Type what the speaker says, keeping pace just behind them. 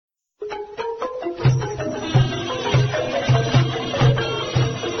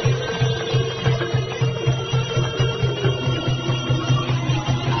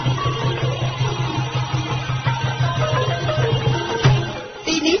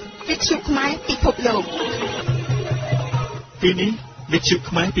ទ្យុខ្មែរពិភពលោកពេលនេះវិទ្យុ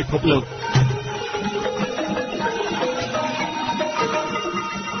ខ្មែរពិភពលោក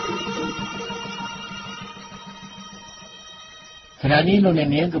ខណៈនេះលោកអ្នក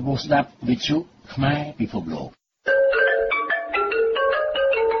នាងកំពុងស្ដាប់វិទ្យុខ្មែរពិភពលោក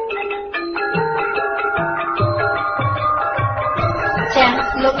ចា៎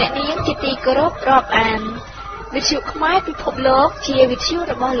លោកអ្នកនាងជាទីគោរពរាប់អានវិទ្យុខ្មែរពិភពលោកជាវិទ្យុ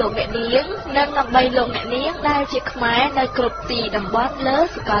របស់លោកអ្នកនាងនិងដើម្បីលោកអ្នកនាងដែលជាខ្មែរនៅគ្រប់ទីតំបន់លើ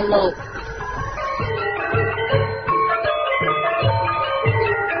សកលលោក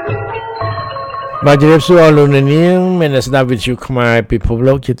បាទជម្រាបសួរលោកអ្នកនាងមានស្ដាប់វិទ្យុខ្មែរពិភព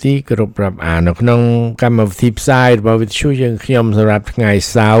លោកជាទីគោរពរាប់អាននៅក្នុងកម្មវិធីផ្សាយរបស់វិទ្យុយើងខ្ញុំសម្រាប់ថ្ងៃ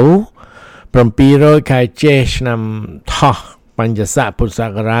សៅរ៍700ខែចេសឆ្នាំថោះបញ្ញស័កពុទ្ធស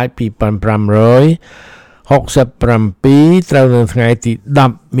ករាជ2567ត្រូវនៅថ្ងៃទី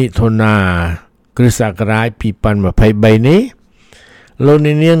10មិថុនាគ្រិស្តសករាជ2023នេះលោក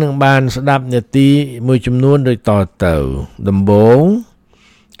អ្នកនាងនឹងបានស្ដាប់នាទីមួយចំនួនដូចតទៅដំបូង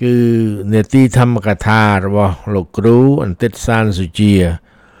គឺនាទីធម្មកថារបស់លោកគ្រូអន្តិតសានសុជា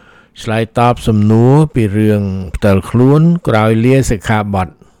ឆ្លើយតបសំណួរពីរឿងផ្ទាល់ខ្លួនក្រោយលាសិក្ខាបទ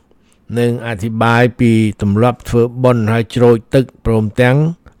និងអធិប្បាយពីទម្លាប់ធ្វើបុណ្យហើយជ្រោចទឹកព្រមទាំង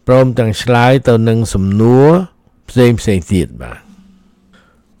ឆ្លើយទៅនឹងសំណួរផ្សេងទៀតបាទ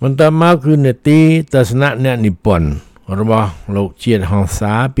បន្តមកគឺនាទីទស្សនៈអ្នកនិពន្ធរបស់លោកជាតិហង្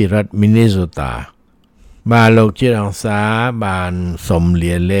សាពីរដ្ឋ Minnesota បាទលោកជាតិហង្សាបានសុំ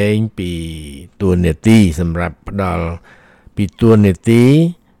លាលែងពីតួនាទីសម្រាប់ផ្ដល់ពីតួនាទី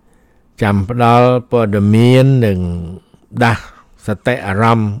ចាំផ្ដល់ព័ត៌មាននិងដាស់សតិអារ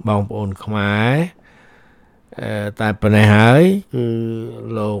ម្មណ៍បងប្អូនខ្មែរតែប៉ុណ្ណេះហើយគឺ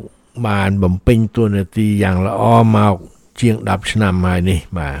លោកបានបំពេញតួនាទីយ៉ាងល្អមកជាង10ឆ្នាំហើយនេះ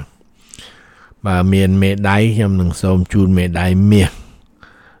បាទមានមេដាយខ្ញុំនឹងសូមជូនមេដាយមាស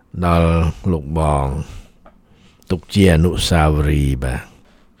ដល់លោកបងទុកជាអនុស្សាវរីយ៍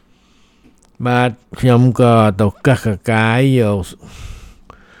បាទខ្ញុំក៏ទៅកះកកាយយក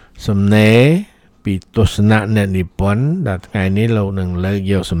សំណេរពីទស្សនៈអ្នកនិពន្ធដែលថ្ងៃនេះលោកនឹងលើក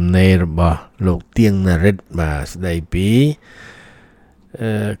យកសំណេររបស់លោកទៀងនរិទ្ធបាទស្ដីពី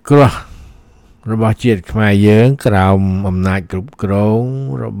គ្រោះរបស់ជាតិខ្មែរយើងក្រោមអំណាចគ្រប់គ្រង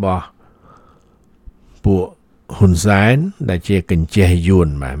របស់ពួកហ៊ុនសែនដែលជាកញ្ចេះយួន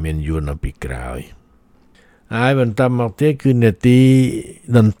បាទមានយួននៅពីក្រោយហើយបន្តមកទៀតគឺនាទី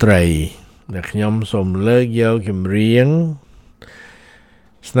តន្ត្រីដែលខ្ញុំសូមលើកយកចម្រៀង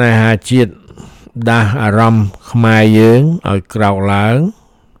ស្នេហាជាតិដាស់អារម្មណ៍ខ្មែរយើងឲ្យក្រោកឡើង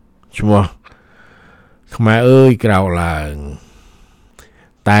ឈ្មោះខ្មែរអើយក្រោកឡើង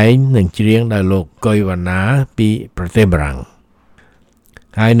តែងនឹងច្រៀងដោយលោកកុយវណ្ណាពីប្រទេសបារាំង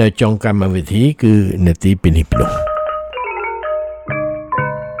ហើយនៅចុងកម្មវិធីគឺនាទីពីនេះភ្នោះ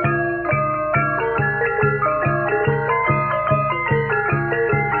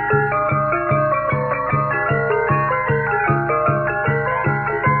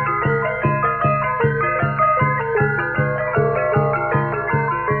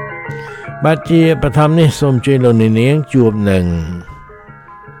បាទជាបឋមនេះសូមជម្រាបលោកនាងជួបនឹង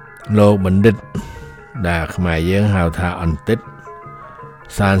លោកបណ្ឌិតដែលខ្មែរយើងហៅថាអន្តិត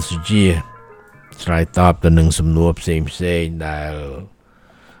សានសុជាឆ្លើយតបទៅនឹងសំណួរផ្សេងដែល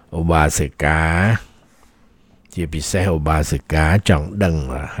ឧបាសិកាជាពិសេសឧបាសិកាចង់ដឹង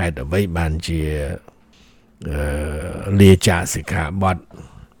ហេតុអ្វីបានជាលាចាកសិក្ខាបទ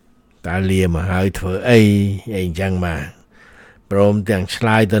តើលាមកហើយធ្វើអីអញ្ចឹងបាទព្រមទាំងឆ្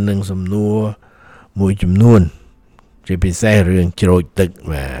លើយទៅនឹងសំណួរមួយចំនួនជាពិសេសរឿងជ្រោចទឹក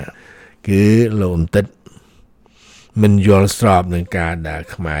បាទគឺលោកអន្តិតមិនយល់ស្របនឹងការដែល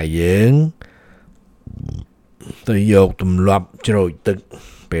ខ្មែរយើងទៅយកទម្លាប់ជ្រោចទឹក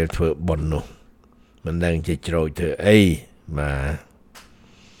ពេលធ្វើបុណ្យនោះមិនដឹងជាជ្រោចធ្វើអីបាទ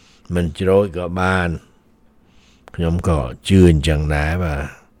មិនជ្រោចក៏បានខ្ញុំក៏ជឿអញ្ចឹងដែរបាទ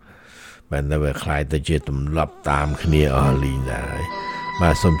បានតែវាខ្លាយទៅជាទម្លាប់តាមគ្នាអស់លីងដែរ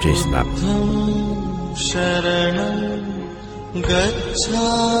បាទសូមជួយស្ដាប់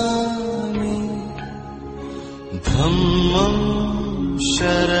Gacchami Dhammam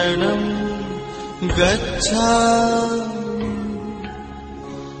Sharanam Gacchami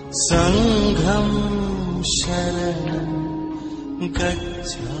Sangham Sharanam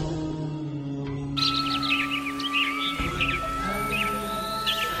Gacchami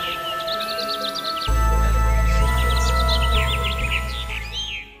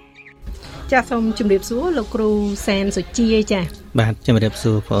ចាសសូមជម្រាបសួរលោកគ្រូសែនសុជាចា៎បាទជម្រាប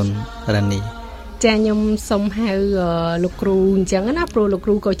សួរបងរ៉ានី ចាខ្ញុំសូមហៅលោកគ្រូអញ្ចឹងណាព្រោះលោកគ្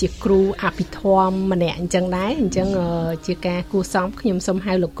រូក៏ជាគ្រូអភិធម្មម្នាក់អញ្ចឹងដែរអញ្ចឹងជាការគួរសមខ្ញុំសូម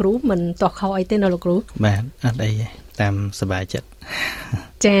ហៅលោកគ្រូមិនទាស់ខុសអីទេណាលោកគ្រូបាទអត់អីទេតាមសប្បាយចិត្ត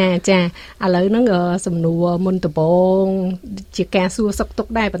ចាឥឡូវហ្នឹងសំណួរមុនដំបូងជាការសួរសុខទុក្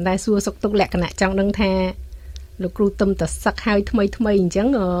ខដែរប៉ុន្តែសួរសុខទុក្ខលក្ខណៈចង់ដឹងថាលោកគ្រូទំតសឹកហើយថ្មីអញ្ចឹង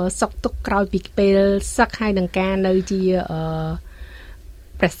សុខទុក្ខក្រោយពីពេលសឹកហើយនឹងការនៅជា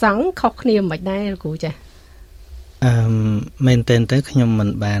ព្រះសង្ឃខុសគ្នាមិនដែរលោកគ្រូចាមែនតើទៅខ្ញុំមិន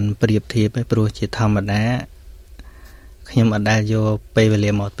បានប្រៀបធៀបទេព្រោះជាធម្មតាខ្ញុំអត់ដែលយកពេលវេ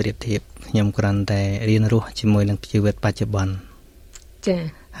លាមកប្រៀបធៀបខ្ញុំគ្រាន់តែរៀនរស់ជាមួយនឹងជីវិតបច្ចុប្បន្នចា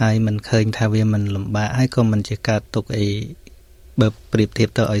ហើយមិនឃើញថាវាមិនលំបាកហើយក៏មិនជាកើតទុកអីបើប្រៀបធៀប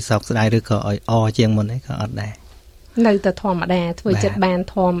ទៅឲ្យសោកស្ដាយឬក៏ឲ្យអជាងមុនអីក៏អត់ដែរនៅតែធម្មតាធ្វើចិត្តបាន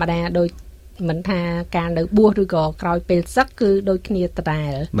ធម្មតាដោយមិនថាការនៅបួសឬក៏ក្រោយពេលសឹកគឺដូចគ្នាដដែ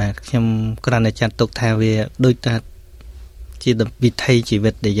លបាទខ្ញុំគ្រាន់តែចាត់ទុកថាវាដូចថាជាវិថីជីវិ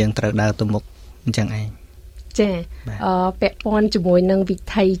តដែលយើងត្រូវដើរទៅមុខអញ្ចឹងឯងចាពាក់ព័ន្ធជាមួយនឹងវិ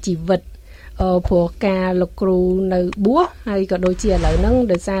ថីជីវិតព្រោះការលោកគ្រូនៅបួសហើយក៏ដូចជាឥឡូវហ្នឹង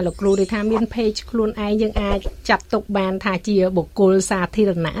ដោយសារលោកគ្រូនិយាយថាមាន page ខ្លួនឯងយើងអាចចាត់ទុកបានថាជាបុគ្គលសាធា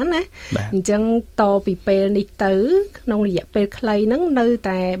រណៈណាអញ្ចឹងតពីពេលនេះទៅក្នុងរយៈពេលខ្លីហ្នឹងនៅ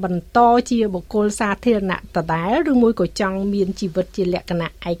តែបន្តជាបុគ្គលសាធារណៈដដែលឬមួយក៏ចង់មានជីវិតជាលក្ខណៈ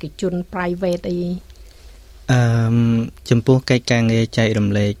ឯកជន private អីចំពោះកិច្ចការងារចែករំ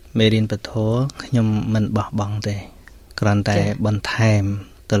លែកមេរៀនពធខ្ញុំមិនបោះបង់ទេគ្រាន់តែបន្ថែម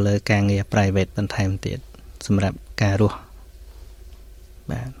ទៅលើការងារ private បន្ថែមទៀតសម្រាប់ការរស់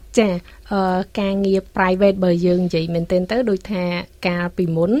បាទចាការងារ private បើយើងនិយាយមែនទែនទៅដូចថាការពី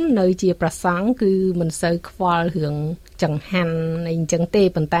មុននៅជាប្រសង់គឺមិនសូវខ្វល់រឿងចង្ហាន់អីអញ្ចឹងទេ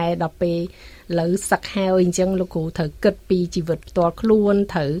ប៉ុន្តែដល់ពេលលើសឹកហើយអញ្ចឹងលោកគ្រូត្រូវគិតពីជីវិតផ្ទាល់ខ្លួន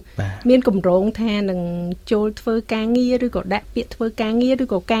ត្រូវមានកម្រងថានឹងចូលធ្វើការងារឬក៏ដាក់ពាក្យធ្វើការងារឬ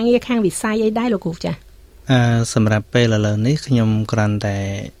ក៏ការងារខាងវិស័យអីដែរលោកគ្រូចាសម្រាប់ពេលឥឡូវនេះខ្ញុំគ្រាន់តែ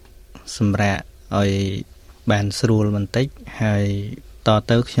សម្រាប់ឲ្យបានស្រួលបន្តិចហើយត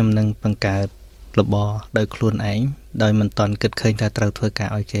ទៅខ្ញុំនឹងបង្កើតរបរដោយខ្លួនឯងដោយមិនតន់គិតឃើញថាត្រូវធ្វើការ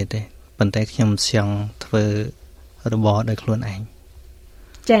ឲ្យគេទេប៉ុន្តែខ្ញុំចង់ធ្វើរបរដោយខ្លួនឯង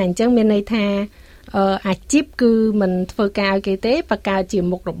ចាអញ្ចឹងមានន័យថាអាជីពគឺមិនធ្វើការឲ្យគេទេបង្កើតជា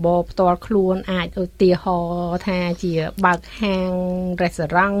មុខរបរផ្ទាល់ខ្លួនអាចឧទាហរណ៍ថាជាបើកហាង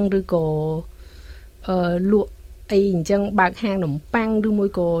restaurant ឬក៏លក់អីអញ្ចឹងបើកហាងនំប៉័ងឬមួយ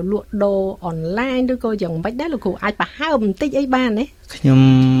ក៏លក់ដូរអនឡាញឬក៏យ៉ាងម៉េចដែរលោកគ្រូអាចប្រហើបបន្តិចអីបានទេខ្ញុំ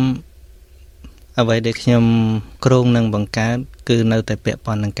អ្វីដែលខ្ញុំគ្រោងនឹងបង្កើតគឺនៅតែពាក់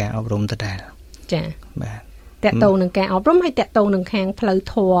ព័ន្ធនឹងការអប់រំដដែលចាបាទតកតងនឹងការអប់រំហើយតកតងនឹងខាងផ្លូវ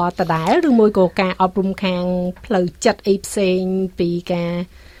ធម៌ដដែលឬមួយក៏ការអប់រំខាងផ្លូវចិត្តអីផ្សេងពីការ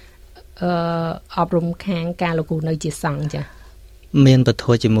អប់រំខាងការលោកគ្រូនៅជាសង្ឃចាមានពធ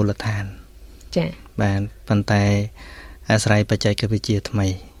ជាមូលដ្ឋានចាបាទប៉ុន្តែអាស្រ័យបច្ចេកវិទ្យាថ្មី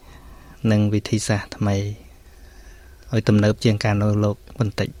និងវិធីសាស្ត្រថ្មីឲ្យទំនើបជាងការនៅលោកប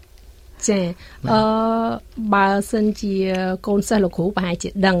ន្តិចចាបើសិនជាកូនសិស្សលោកគ្រូប្រហែលជា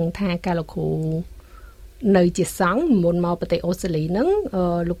ដឹងថាការលោកគ្រូនៅជាសង្ឃមុនមកប្រទេសអូស្ត្រាលីហ្នឹង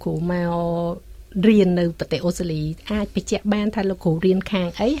លោកគ្រូមករៀននៅប្រទេសអូស្ត្រាលីអាចបញ្ជាក់បានថាលោកគ្រូរៀនខាង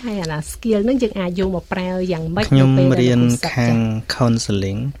អីហើយអាណា skill ហ្នឹងយើងអាចយកមកប្រើយ៉ាងម៉េចនៅពេលដែលរៀនខាង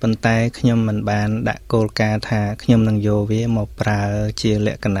counseling ប៉ុន្តែខ្ញុំមិនបានដាក់គោលការណ៍ថាខ្ញុំនឹងយកវាមកប្រើជាល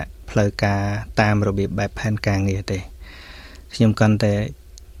ក្ខណៈផ្លូវការតាមរបៀបបែបផែនការងារទេខ្ញុំគ្រាន់តែ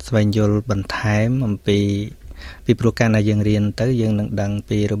ស្វែងយល់បន្ថែមអំពីព្រោះការដែលយើងរៀនទៅយើងនឹងដឹង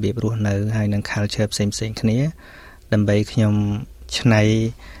ពីរបៀបរស់នៅហើយនឹង culture ផ្សេងៗគ្នាដើម្បីខ្ញុំឆ្នៃ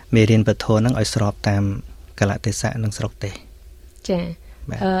មេរៀនពធហ្នឹងឲ្យស្របតាមកលៈទេសៈនិងស្រុកទេសចា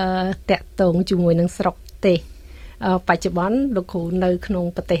តកតងជាមួយនឹងស្រុកទេសបច្ចុប្បន្នលោកគ្រូនៅក្នុង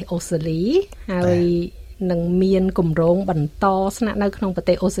ប្រទេសអូស្ត្រាលីហើយនឹងមានគម្រោងបន្តស្នាក់នៅក្នុងប្រ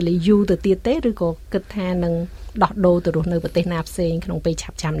ទេសអូស្ត្រាលីយូរទៅទៀតទេឬក៏គិតថានឹងដោះដូរទៅរស់នៅប្រទេសណាផ្សេងក្នុងពេលឆា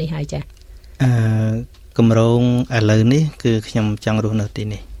ប់ៗនេះហើយចាគម្រោងឥឡូវនេះគឺខ្ញុំចង់រស់នៅទី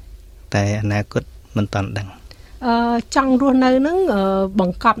នេះតែអនាគតមិនតាន់ដឹងចង់រស់នៅហ្នឹងប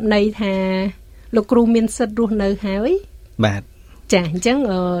ង្កប់ន័យថាលោកគ្រូមានសិទ្ធិរស់នៅហើយបាទចាអញ្ចឹង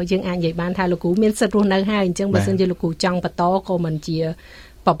យើងអាចនិយាយបានថាលោកគ្រូមានសិទ្ធិរស់នៅហើយអញ្ចឹងបើសិនជាលោកគ្រូចង់បន្តក៏មិនជា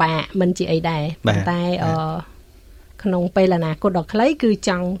ពិបាកមិនជាអីដែរប៉ុន្តែក្នុងពេលអនាគតដ៏ខ្លីគឺច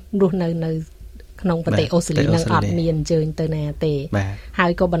ង់រស់នៅក្នុងប្រទេសអូស្ត្រាលីនឹងអត់មានអញ្ជើញទៅណាទេហើ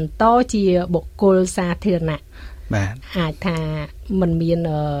យក៏បន្តជាបុគ្គលសាធារណៈបាទអាចថាមិនមាន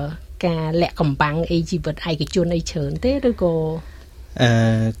ការលាក់កំបាំងអីជីវិតឯកជនអីច្រើនទេឬក៏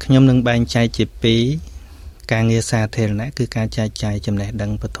ខ្ញុំនឹងបែងចែកជាពីរការងារសាធារណៈគឺការចែកចាយចំណេះដឹ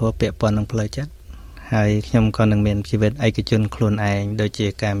ងពធពាក់ព័ន្ធនឹងផ្លូវចិត្ត ហើយខ្ញុំក៏នឹងមានជីវិតឯកជនខ្លួនឯងដូចជា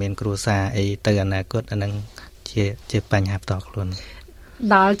ការមានគ្រួសារអីទៅអនាគតអានឹងជាបញ្ហាផ្ទាល់ខ្លួន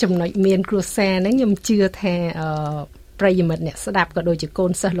ដល់ចំណុចមានគ្រួសារហ្នឹងខ្ញុំជឿថាប្រិយមិត្តអ្នកស្ដាប់ក៏ដូចជាកូ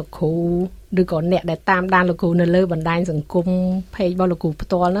នសិស្សលោកគ្រូឬក៏អ្នកដែលតាមដានលោកគ្រូនៅលើបណ្ដាញសង្គម page របស់លោកគ្រូផ្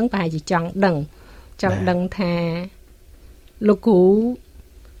ទាល់ហ្នឹងប្រហែលជាចង់ដឹងថាលោកគ្រូ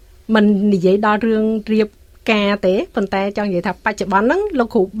មិននិយាយដល់រឿងរៀបការទេប៉ុន្តែចង់និយាយថាបច្ចុប្បន្នហ្នឹងលោក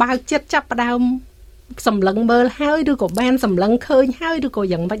គ្រូបើកចិត្តចាប់ផ្ដើមសម្លឹងមើលហើយឬក៏បានសម្លឹងឃើញហើយឬក៏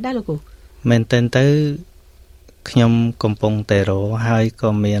យ៉ាងម៉េចដែរលោកគ្រូមែនទៅខ្ញុំកំពុងតែរកហើយក៏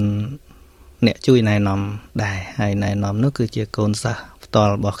មានអ្នកជួយណែនាំដែរហើយណែនាំនោះគឺជាកូនសិស្សផ្ទាល់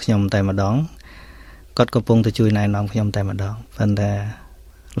របស់ខ្ញុំតែម្ដងគាត់កំពុងតែជួយណែនាំខ្ញុំតែម្ដងប៉ុន្តែ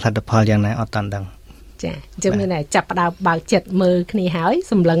លទ្ធផលយ៉ាងណាអត់តាន់ដឹងចាអញ្ចឹងមានតែចាប់ផ្ដើមបើកចិត្តមើលគ្នាហើយ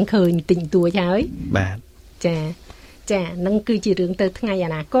សម្លឹងឃើញទិញទួចហើយបាទចានឹងគឺជារឿងទៅថ្ងៃអ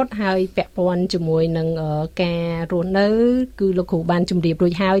នាគតហើយពាក់ព័ន្ធជាមួយនឹងការរស់នៅគឺលោកគ្រូបានជម្រាបរួ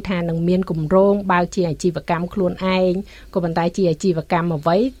ចហើយថានឹងមានគម្រោងបើកជាអាជីវកម្មខ្លួនឯងក៏ប៉ុន្តែជាអាជីវកម្មអ្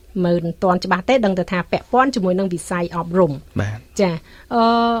វីមិនទាន់ច្បាស់ទេដឹងតែថាពាក់ព័ន្ធជាមួយនឹងវិស័យអប់រំបាទចា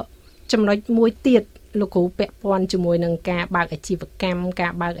ចំណុចមួយទៀតលោកគ្រូពាក់ព័ន្ធជាមួយនឹងការបើកអាជីវកម្មកា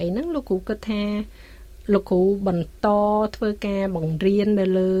របើកអីហ្នឹងលោកគ្រូគិតថាលោកគ្រូបន្តធ្វើការបង្រៀននៅ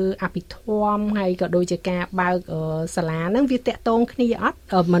លើអភិធម្មហើយក៏ដូចជាការបើកសាលាហ្នឹងវាតាក់ទងគ្នាអត់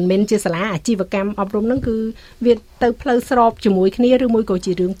មិនមែនជាសាលាអាជីវកម្មអប់រំហ្នឹងគឺវាទៅផ្លូវស្របជាមួយគ្នាឬមួយក៏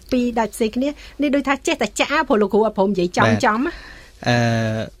ជារឿងពីរដាច់ផ្សេងគ្នានេះដូចថាចេះតែចាក់ព្រោះលោកគ្រូអត់ព្រមនិយាយចំ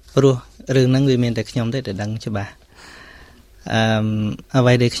ព្រោះរឿងហ្នឹងវាមានតែខ្ញុំទេដែលដឹងច្បាស់អ្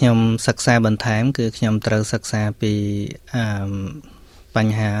វីដែលខ្ញុំសិក្សាបន្ថែមគឺខ្ញុំត្រូវសិក្សាពីប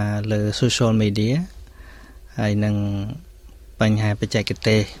ញ្ហាលើ social media ហើយនឹងបញ្ហាបច្ចេក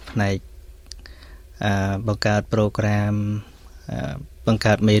ទេសផ្នែកបង្កើត program បង្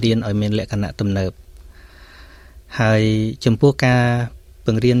កើតមេរៀនឲ្យមានលក្ខណៈទំនើបហើយចំពោះការប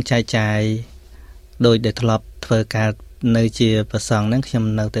ង្រៀនចែកចាយដោយដែលធ្លាប់ធ្វើការនៅជាប្រសង់ហ្នឹងខ្ញុំ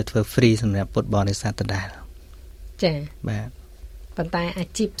នៅតែធ្វើ free សម្រាប់ពុទ្ធបរិស័ទដដែលចា៎បាទប៉ុន្តែអា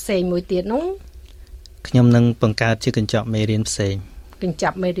ជីពផ្សេងមួយទៀតនោះខ្ញុំនឹងបង្កើតជាកញ្ចប់មេរៀនផ្សេង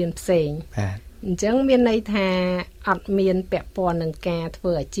បាទអញ្ចឹងមានន័យថាអត់មានពាក់ព័ន្ធនឹងការធ្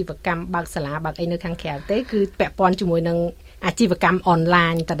វើអាជីវកម្មបើកសាលាបើកអីនៅខាងក្រៅទេគឺពាក់ព័ន្ធជាមួយនឹងអាជីវកម្មអនឡា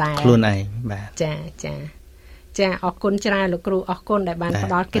ញដដែលខ្លួនឯងបាទចាអរគុណច្រើនលោកគ្រូអរគុណដែលបានផ្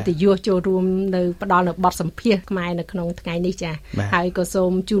ដល់កិត្តិយសចូលរួមនៅផ្ដល់នៅបទសម្ភាសន៍ខ្មែរនៅក្នុងថ្ងៃនេះចាហើយក៏សូ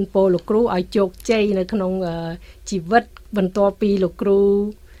មជូនពរលោកគ្រូឲ្យជោគជ័យនៅក្នុងជីវិតបន្ទាប់ពីលោកគ្រូ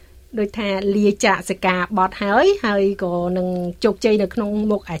ដោយថាលាចាកសិក្ខាបទហើយក៏នឹងជោគជ័យនៅក្នុង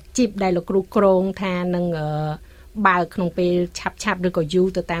មុខអាជីពដែលលោកគ្រូក្រងថានឹងបើកក្នុងពេលឆាប់ឬក៏យូរ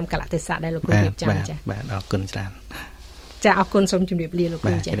ទៅតាមកលៈទេសៈដែលលោកគ្រូរៀបចំចាបាទអរគុណច្រើនចាអរគុណសូមជម្រាបលាលោកគ្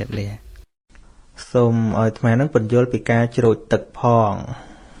រូចាជម្រាបលាសូមឲ្យអាត្មានឹងពន្យល់ពីការជ្រោចទឹកផង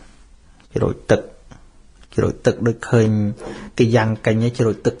ជ្រោចទឹកដូចឃើញគេយ៉ាងកាញ់ជ្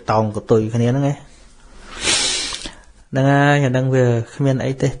រោចទឹកតោងកតុយគ្នាហ្នឹងឯងហ្នឹងហើយអាហ្នឹងវាគ្មាន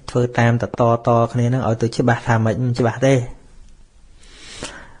អីទេធ្វើតាមតគ្នាហ្នឹងឲ្យទៅច្បាស់ថាមិនច្បាស់ទេ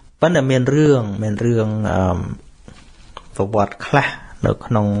ប៉ុន្តែមានរឿងប្រវត្តិខ្លះនៅ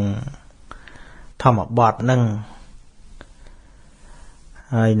ក្នុងធម្មបទហ្នឹង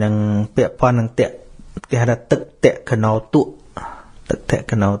ហើយនឹងពាក់ព័ន្ធនឹងគេហៅថាទឹកតៈកណោតុ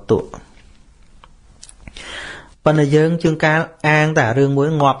ប៉ុន្តែយើងជាងការអាងតែរឿងមួយ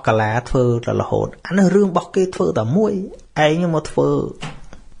ងាប់កាឡាធ្វើតែរហូតអានេះរឿងរបស់គេធ្វើតែមួយឯងមកធ្វើ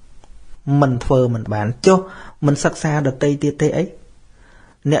មិនបានចុះមិនសិក្សាដតីទៀតទេអី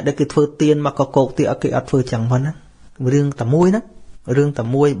អ្នកដែលគេធ្វើទៀនមកកកោកទៀតគេអត់ធ្វើចឹងប៉ុណ្ណារឿងតែមួយហ្នឹងរឿងតែ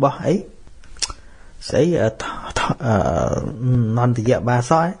មួយរបស់អីស្អីនន្តយបា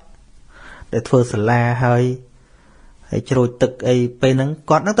សោដែលធ្វើសាលាហើយជ្រោចទឹកអីពេលហ្នឹង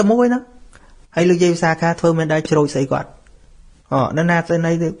គាត់ហ្នឹងតែមួយហ្នឹងហើយលោកយាយវិសាខាធ្វើមិនដែរជ្រោចស្អីគាត់នៅណាស្អី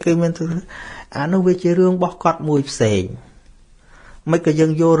ណីគេមានអានោះវាជារឿងរបស់គាត់មួយផ្សេងមិនក៏យើ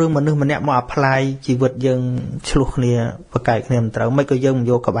ងយករឿងមនុស្សម្នាក់មកអាផ្លាយជីវិតយើងឆ្លោះគ្នាប្រកែកគ្នាមិនត្រូវមិនក៏យើងមិន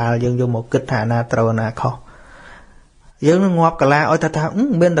យកក្បាលយើងយកមកគិតថាណាត្រូវណាខុសយើងនឹងងាប់កាឡាឲ្យថា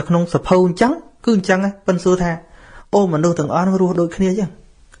មានតែក្នុងសភៅអញ្ចឹងគឺអញ្ចឹងប៉ិនសួរថាអូមនុស្សទាំងអស់នឹងរស់ដូចគ្នាអញ្ចឹង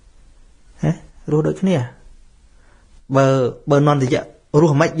រស់ដូចគ្នាបើនន្តយៈរ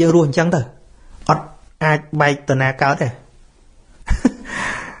ស់មិនយើងរស់អញ្ចឹងទៅអត់អាចបែកតណាកើតទេ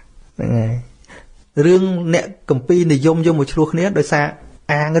ហ្នឹងហើយរឿងអ្នកកម្ពីនិយមយកមកឆ្លោះគ្នាដោយសារ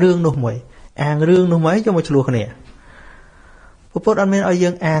អាងរឿងនោះមួយយកមកឆ្លោះគ្នាពុទ្ធអត់មានឲ្យយើ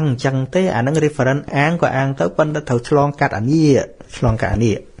ងអាងអញ្ចឹងទេអានឹង reference អាងក៏អាងទៅប៉ុន្តែត្រូវឆ្លងកាត់អា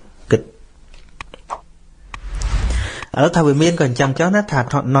នេះគិត ឥឡូវថាវាមានក៏អញ្ចឹងចុះណាថា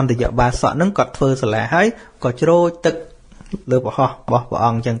នន្តយបាសកហ្នឹងគាត់ធ្វើសាលាហើយក៏ជ្រោចទឹកលើប្រហោះរបស់ព្រះអ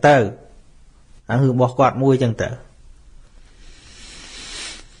ង្គអញ្ចឹងទៅអាគឺរបស់គាត់មួយអញ្ចឹងទៅ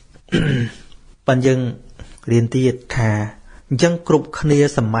ប៉ុន្តែយើងរៀនទៀតថាអញ្ចឹងគ្រប់គ្នា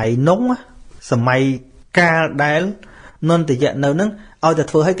សម័យនោះសម័យកាលដែលនន្តយនៅហ្នឹងឲ្យតែ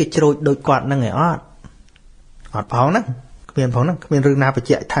ធ្វើឲ្យគេជ្រោចដូចគាត់ហ្នឹងឯអត់ផងហ្នឹងគ្មានផងហ្នឹងគ្មានរឿងណាបញ្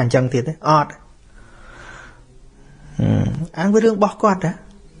ជាក់ថាអញ្ចឹងទៀតទេអត់អានវារឿងរបស់គាត់ណា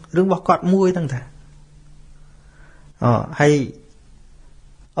រឿងរបស់គាត់មួយហ្នឹងតាហើយ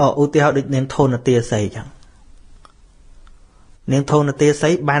ឧទាហរណ៍ដូចនាងធនទាសីអញ្ចឹងនាងធនទាសី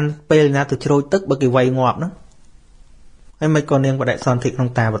បានពេលណាទៅជ្រោចទឹកបើគេវាយងាប់ហ្នឹងហើយមិនក៏នាងបដិសន្ធិក្នុង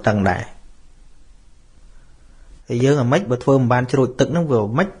តាបតឹងដែរហើយយើងអាម៉េចបើធ្វើមិនបានជ្រោចទឹកហ្នឹងវា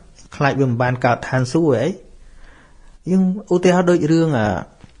មិនខ្លាចវាមិនបានកើតឋានសួគ៌អីយើងឧទាហរណ៍ដូចរឿង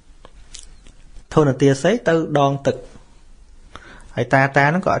ធនទាសីទៅដងទឹកហើយតា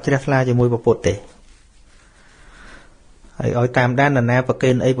ហ្នឹងក៏អត់ជ្រះថ្លាជាមួយព្រះពុទ្ធទេហើយឲ្យតាមដានណាប្រកេ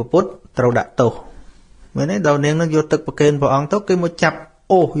នអីព្រះពុទ្ធត្រូវដាក់ទោសមែនទេដល់នាងនឹងយកទឹកប្រកេនព្រះអង្គទៅគេមកចាប់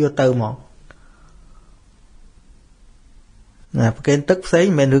អូសយកទៅមកណាប្រកេនទឹកផ្សេង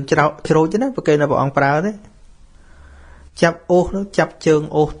មិនមែនរឿងជ្រោចទេណាប្រកេនឲ្យព្រះអង្គប្រើទេចាប់អូសនោះចាប់ជើង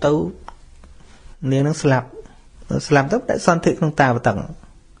អូសទៅនាងនឹងស្លាប់ទៅតែសន្ធិក្នុងតាបតឹង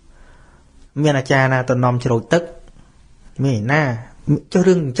មានអាចារ្យណាទៅនាំជ្រោចទឹកមានណាចុះ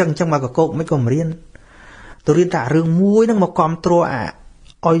រឿងអញ្ចឹងមកកកោកមិនក៏មិនរៀនទៅរៀនតែរឿងមួយហ្នឹងមកគ្រប់គ្រង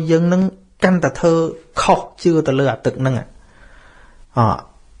ឲ្យយើងនឹងកាន់តែធ្វើខុសជឿទៅលើអាទឹកហ្នឹង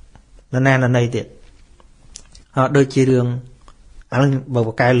ណាណីទៀតដូចជារឿងឥឡូវបើប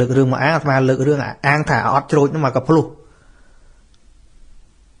កកែលើករឿងមកអាត្មាលើករឿងអាងថាអត់ជ្រោចហ្នឹងមកក៏ភ្លុះ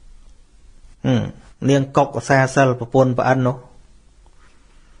នាងកុកសាសិលប្រពន្ធប្រអិននោះ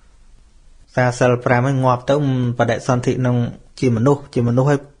សាសិល5ហ្នឹងងាប់ទៅបដិសន្ធិក្នុងជាមនុស្ស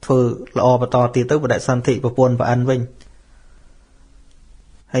ឲ្យធ្វើល្អបន្តទៀតទៅបដិសន្ធិប្រពន្ធប្រអិនវិញ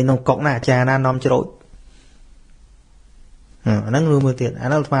ហើយក្នុងកុកណាអាចារ្យណានាំជ្រោចអាហ្នឹងរឿងមួយទៀតអា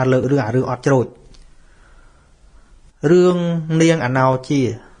ហ្នឹងស្មាលើករឿងរឿងអត់ជ្រោចរឿងនាងអណោជា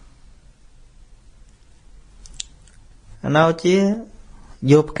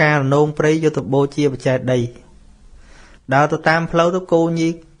យកផ្កាលនងព្រៃយកទៅបូជាបច្ច័យដីដើរទៅតាមផ្លូវទៅគោញី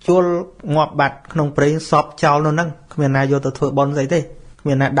ជួលងាប់បាត់ក្នុងព្រៃសពចោលនៅហ្នឹងគ្មានណាយកទៅធ្វើបន់ស្អីទេគ្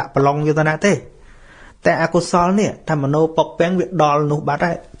មានណាដាក់ប្រឡងយកទៅណាទេតែអកុសលនេះថាមโนពុកពាំងវាដល់នោះបាត់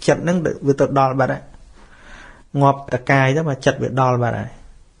ហើយចិត្តហ្នឹងវាទៅដល់បាត់ហើយងាប់តកាយទៅមកចិត្តវាដល់បាត់ហើយ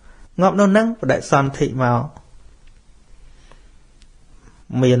ងាប់នៅហ្នឹងបដិសន្ធិមក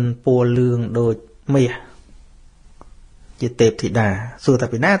មានពណ៌លឿងដូចមាសជាទេពធីតាសួរថា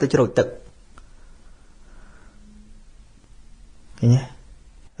ពីណាទៅជ្រោចទឹកឃើញទេ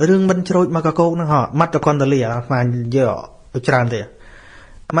រឿងមិនជ្រោចមកកកោកហ្នឹងមត្តកុណ្ដលីអាស្មានយកទៅច្រើនទេ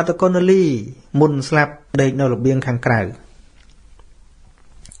មត្តកុណ្ដលីមុនស្លាប់ដេកនៅរបៀងខាងក្រៅ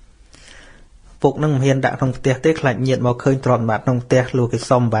ពុកនឹងមិនហ៊ានដាក់ក្នុងផ្ទះទេខ្លាចញាតិមកឃើញទ្រាំបាត់ក្នុងផ្ទះលោកគេ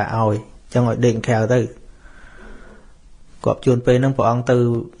សុំបាឲ្យចឹងឲ្យដេកក្រៅទៅគាត់ជួនពេលហ្នឹងព្រះអង្គទៅ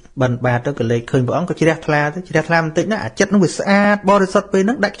បិណ្ឌបាតទៅក៏លេចឃើញព្រះអង្គក៏ជ្រះថ្លាបន្តិចណាអាចិត្តនឹងវាស្អាតបរិសុទ្ធពេលហ្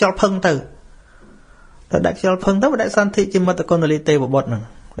នឹងដាក់ខ្យល់ផឹងទៅដាក់ខ្យល់ផឹងទៅបដិសន្ធិជាមត្តកុណ្ដលីទេវបុត្រហ្នឹង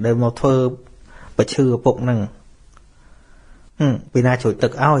ដែលមកធ្វើបឈឺឪពុកហ្នឹងពីណាជួយទឹ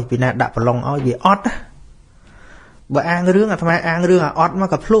កឲ្យពីណាដាក់ប្រឡងឲ្យវាអត់បើអាងរឿងអាត្មាអាងរឿងអាអត់មក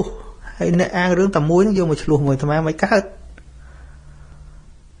ក៏ភ្លុះហើយអ្នកអាងរឿងតែមួយហ្នឹងយកមកឆ្លោះមួយអាត្មាមិនកើត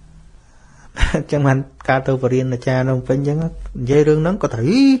ចឹងមិនកើតទៅបរៀនអាចារ្យនៅពេញចឹងនិយាយរឿងហ្នឹងក៏ថា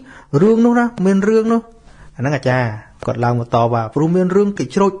រឿងនោះណាមានរឿងនោះអាហ្នឹងអាចារ្យគាត់ឡើងមកតបថាព្រោះមានរឿងគេ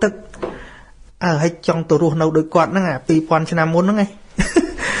ជ្រោចទឹកហើយចង់ទៅរស់នៅដូចគាត់ហ្នឹង2000ឆ្នាំមុនហ្នឹងឯង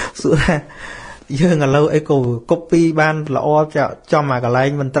សួរថាយើងឥឡូវអីក៏កុបពីបានល្អចំអាកន្លែង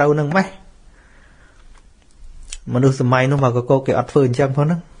មិនត្រូវហ្នឹងម៉េះមនុស្សសម័យនោះមកកកគេអត់ធ្វើអញ្ចឹងផង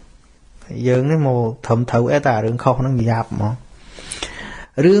ហ្នឹងយើងនេះមកត្រឹមត្រូវឯតែរឿងខុសហ្នឹងយ៉ាប់ហ្មង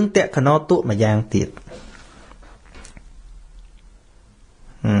រឿងតក្កណោទុមួយយ៉ាងទៀត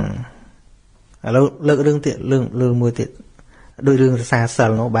ឥឡូវលើករឿងទៀតរឿងមួយទៀតដូចរឿងសាសិល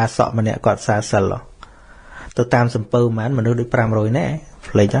នោះបាសកម្នាក់គាត់សាសិលទៅតាមសំពៅហ្មងមនុស្សដូច500នាក់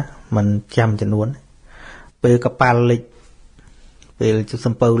ផ្លេចមិនចាំចំនួនពេលកប៉ាល់លិចពេល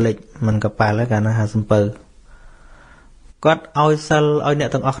សំពៅលិចមិនកប៉ាល់ហើយកាលណាហៅសំពៅគាត់ឲ្យសិលឲ្យអ្នក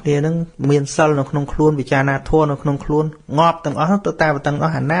ទាំងអស់គ្នានឹងមានសិលនៅក្នុងខ្លួនវិចារណាធម៌នៅក្នុងខ្លួនងាប់ទាំងអស់ទៅតាមទាំងអ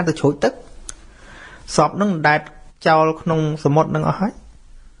ស់អាណាទៅជ្រោចទឹកសពនឹងដែតចោលក្នុងសមុទ្រនឹងអស់ហើយ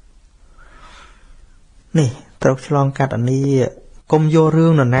នេះត្រូវឆ្លងកាត់អានេះកុំយករឿ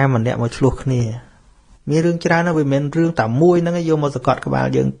ងនរណាម្នាក់មកឆ្លោះគ្នាមានរឿងច្រើនណាស់វាមិនមែនរឿងតែមួយហ្នឹងយកមកសកត់ក្បាល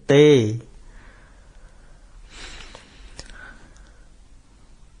យើងទេ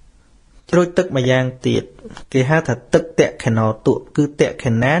ជ្រោយទឹកម្យ៉ាងទៀតគេហៅថាទឹកតក្ខណោតុគឺតក្ខ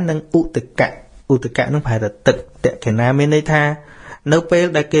ណានិងឧតកៈនឹងប្រហែលថាទឹកតក្ខណាមានន័យថានៅពេល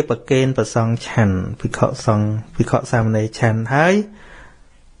ដែលគេប្រគេនប្រសង់ឆាន់ភិក្ខុសាមណេរឆាន់ហើយ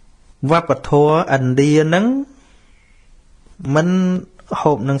វប្បធម៌ឥណ្ឌាហ្នឹងមិន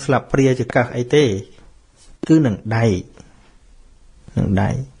ហូបនឹងស្លាបព្រាចង្កឹះអីទេគឺនឹងដៃអ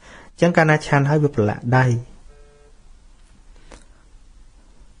ញ្ចឹងកាលណាឆាន់ហើយវាប្រឡាក់ដៃ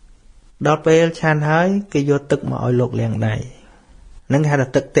ដល់ពេលឆាន់ហើយគេយកទឹកមកឲ្យលោកលាងដៃនឹងហៅថា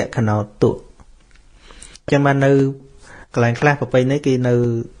ទឹកតក្ខណោតុចឹងបាននៅកន្លែងខ្លះប្រពៃណីគេនៅ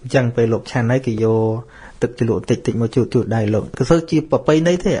អញ្ចឹងពេលលោកឆាន់ហើយគេយកទឹកជ្រលក់តិចមកជូតដៃលោកគឺជាប្រពៃ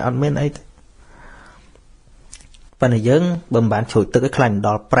ណីទេអត់មានអីទេប៉ុន្តែយើងបើមិនបានជ្រោយទឹកឲ្យខ្លាញ់ដ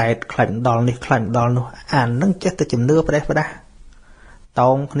ល់ប្រែតខ្លាញ់ដល់នេះខ្លាញ់ដល់នោះអានឹងចេះតែជំនឿផ្ដេសផ្ដាស់តោ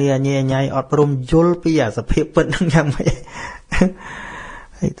ងគ្នាញ៉ែញ៉ៃអត់ព្រមយល់ពីអាសភាពពិតហ្នឹងយ៉ាងម៉េច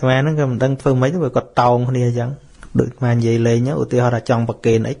ហើយអាត្មាហ្នឹងក៏មិនដឹងធ្វើម៉េចទេបើគាត់តោងគ្នាអញ្ចឹងដូចអាត្មានិយាយលេងឧទាហរណ៍ថាចង់ប្រ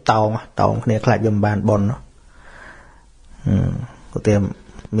គេនអីតោងគ្នាខ្លាចវាមិនបានប៉ុនឧទាហរណ៍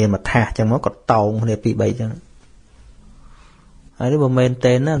មានមួយថាសអញ្ចឹងមកគាត់តោងគ្នា2 3អញ្ចឹងហើយនេះបើមែន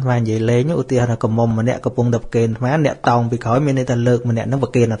ទេណាអាត្មានិយាយលេងឧទាហរណ៍ថាកមុំម្នាក់កំពុងតែប្រគេនអាត្មាអ្នកតោងពីក្រោយមានន័យថាលើកម្នាក់ហ្នឹងប្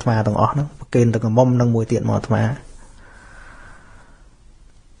រគេនអាត្មាទាំងអស់ហ្នឹងប្រគេនទៅកមុំនឹងមួយទៀតមកអាត្មា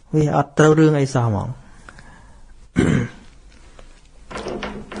វាអត់ត្រូវរឿងអីសោះហ្មង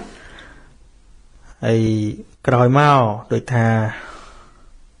ហើយក្រោយមកដូចថា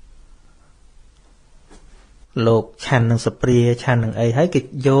លោកឆាន់នឹងសព្រាឆាន់នឹងអីហើយគេ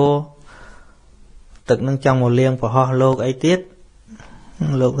យកទឹកនឹងចង់មកលាងប្រហោះលោកអីទៀត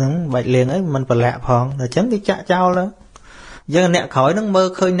លោកហ្នឹងបាច់លាងអីមិនប្រឡាក់ផងតែអញ្ចឹងគេចាក់ចោលទៅយើងអ្នកក្រោយហ្នឹងមើល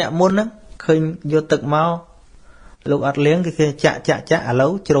ឃើញអ្នកមុនហ្នឹងឃើញយកទឹកមកលោកអត់លាងគេចាក់ឥឡូ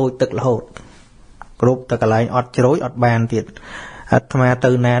វជ្រោយទឹករហូតគ្រប់តែកន្លែងអត់ជ្រោយអត់បានទៀតអាត្មា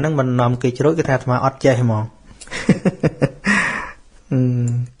ទៅណាហ្នឹងមិននាំគេជ្រោយគេថាអាត្មាអត់ចេះហ្មង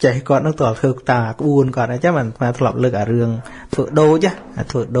ចេះគាត់នឹងតើធ្វើតាក្បួនគាត់អញ្ចឹងអាត្មាធ្លាប់លើកអារឿងធ្វើដូច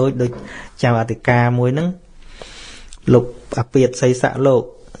ចៅអធិការមួយហ្នឹងលោកអាពាតសីស័កលោក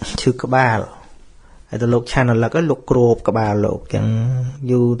ឈឺក្បាលហើយទៅលោកឆានលឹកឲ្យលោកគ្របក្បាលលោកចឹង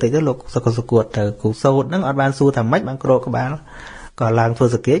យូរតិចទៅលោកសកសគួតទៅគ្រូសោតហ្នឹងអត់បានសួរថាម៉េចបានគ្របក្បាលក៏ឡើងធ្វើ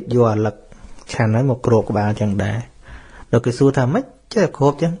សក្កិចយកអាលឹកឆានហើយមកគ្របក្បាលចឹងដែរដល់គេសួរថាម៉េចចេះគ្រ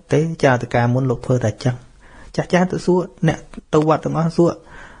បចឹងទេចៅអធិការមុនលោកធ្វើតែចឹងចាស់ទៅសួរអ្នកទៅវត្តទាំងអស់សួរ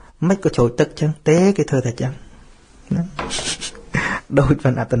មិនក៏ជ្រោយទឹកចឹងទេគេធ្វើតែចឹងដូចបា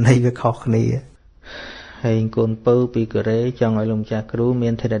នអត្តន័យវាខុសគ្នាហើយកូនពៅពីកូរ៉េចង់ឲ្យលោកម្ចាស់គ្រូមា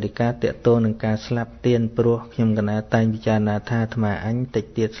នធរណីការតាក់ទងនឹងការស្លាប់ទៀនព្រោះខ្ញុំកណាតែងពិចារណាថាអាត្មាអញតិច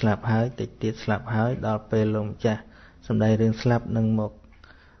ទៀតស្លាប់ហើយដល់ពេលលោកម្ចាស់សំដែងរឿងស្លាប់នឹងមក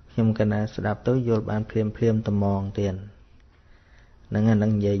ខ្ញុំកណាស្ដាប់ទៅយល់បានភ្លាមត្មងទៀតហ្នឹងអានឹ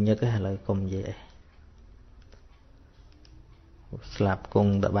ងនិយាយញឹកឥឡូវកុំនិយាយអីស្លាប់គ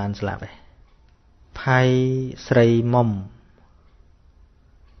ង់តែបានស្លាប់ឯងផៃស្រីមុំ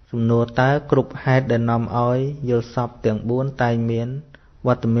សំណួរតើគ្រប់ហេតុដែលនាំឲ្យយល់សពទាំង4តែងមានវ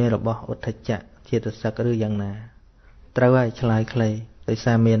ត្តមានរបស់ឧទ្ធចៈជាតិសឹកឬយ៉ាងណាត្រូវហើយឆ្លើយខ្លីដោយ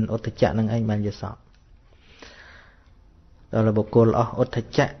សារមានឧទ្ធចៈនឹងឯងបានយល់សពដល់បុគ្គលអស់ឧទ្ធ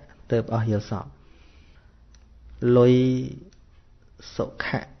ចៈទើបអស់យល់សពលុយសុ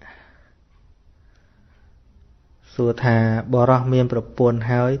ខៈសួរថាបរោះមានប្រពន្ធ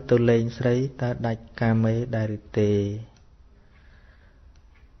ហើយទៅលេងស្រីតើដាច់កាមេដែរឬទេ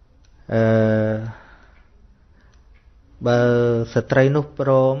បើស្ត្រីនោះព្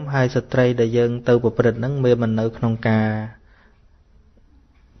រមហើយស្ត្រីដែលយើងទៅប្រព្រឹត្តហ្នឹងវាមិននៅក្នុងការ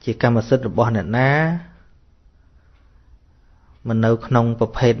ជាកម្មសិទ្ធិរបស់អ្នកណាមិននៅក្នុងប្រ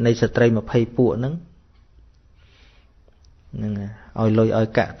ភេទនៃស្ត្រី20ពួកហ្នឹងឲ្យលុយឲ្យ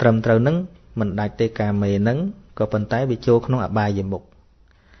កាក់ត្រឹមត្រូវហ្នឹងមិនដាច់ទេកាមេហ្នឹងក៏ប៉ុន្តែវាចូលក្នុងអបាយមុខ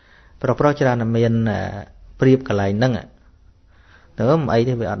ប្រុសច្រើនតែមានព្រៀបកន្លែងហ្នឹងទៅមិនអី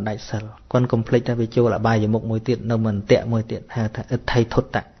ទេវាអត់ដាច់សិលគាត់កុំភ្លេចថាវាចូលអបាយមុខមួយទៀតនៅមិនតៈមួយទៀតហៅថាអិដ្ឋិធុ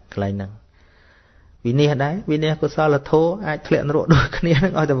តៈកន្លែងហ្នឹងវិនិច្ឆ័យដែរវិនិច្ឆ័យកុសលធម៌អាចធ្លាក់នរកដូចគ្នានឹ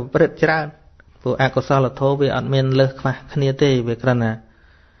ងឲ្យតែប្រព្រឹត្តច្រើនព្រោះអកុសលធម៌វាអត់មានលើសខ្វះគ្នាទេវាគ្រាន់តែអ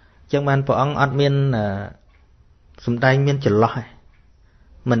ញ្ចឹងបានព្រះអង្គអត់មានសំដែងមានចន្លោះឯង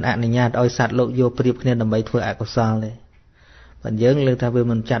មិនអនុញ្ញាតឲ្យសត្វលោកយកប្រៀបគ្នាដើម្បីធ្វើអកុសលទេបើយើងលើកថាវា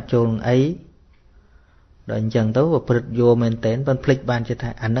មិនចាត់ចូលនឹងអីដល់អញ្ចឹងទៅប្រព្រឹត្តយកមែនតែនប៉ុន្តែភ្លេចបានជាថា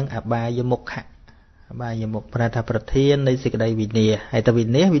អានឹងអបាយមុខៈអបាយមុខប្រែថាប្រធាននៃសេចក្តីវិន័យហើយតែវិ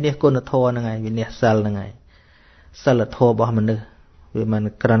ន័យគុណធម៌ហ្នឹងហើយវិន័យសិលហ្នឹងហើយសិលធម៌របស់មនុស្សវាមិន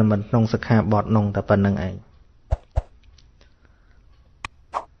ក្រាន់មិនក្នុងសិក្ខាបទនោះតែប៉ុណ្្នឹងឯង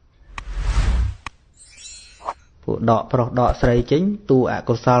ពួក ដកប្រុសដកស្រីចេញតួអ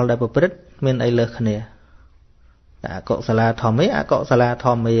កុសលដែលប្រព្រឹត្តមានអីលើសគ្នាតែអកុសលាធម្មអកុសលាធ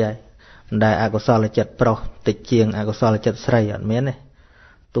ម្មហើយមិនដែលអកុសលចិត្តប្រុសតិចជាងអកុសលចិត្តស្រីអត់មានទេ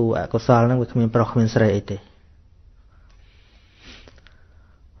តួអកុសលហ្នឹងវាគ្មានប្រុសគ្មានស្រីអីទេ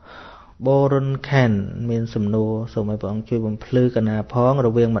បរុនខានមានសំណួរសូមឲ្យព្រះអង្គជួយបំភ្លឺកណាផងរ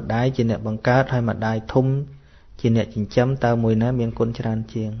វាងម្ដាយជាអ្នកបង្កើតហើយម្ដាយធំជាអ្នកចិញ្ចឹមតើមួយណាមានគុណច្រើន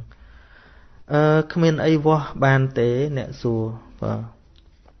ជាងគ្មានអីវាស់បានទេអ្នកសួរបាទ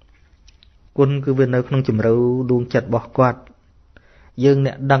គុណគឺវានៅក្នុងជំរឿដួងចិត្តរបស់គាត់យើង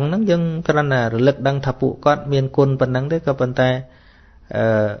អ្នកដឹងហ្នឹងយើងគ្រាន់តែរលឹកដឹងថាពួកគាត់មានគុណប៉ុណ្ណឹងទេក៏ប៉ុន្តែ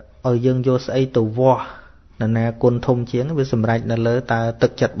ឲ្យយើងយកស្អីទៅវាស់នរណាគុណធំជាងវាសម្រេចនៅលើតើទឹ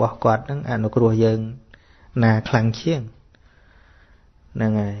កចិត្តរបស់គាត់ហ្នឹងអនុគ្រោះយើងណាខ្លាំងជាងហ្នឹ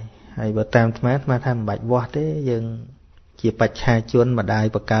ងហើយបើតាមអាត្មាថាមិនបាច់វាស់ទេយើងជាបច្ឆាជនម្ដាយ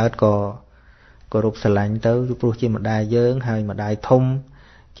បកើតក៏គោរពស្រឡាញ់ទៅព្រោះជាម្ដាយយើងហើយម្ដាយធំ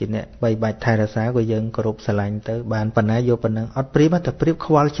ជាអ្នកបីបាច់ថែរក្សាក៏យើងគោរពស្រឡាញ់ទៅបានប៉ុណ្ណាយកប៉ុណ្ណឹងអត់ព្រៀបតែព្រៀប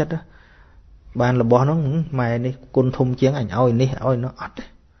ខ្វល់ចិត្តបានរបស់ហ្នឹងម៉ែនេះគុណធំជាងអញឲ្យនេះឲ្យនោះអត់ទេ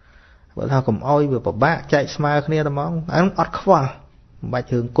បើថាកុំឲ្យវាពិបាកចែកស្មើគ្នាតែហ្មងអត់ខ្វល់មិនបាច់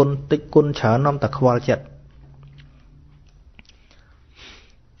រឿងគុណតិចគុណច្រើននាំតែខ្វល់ចិត្ត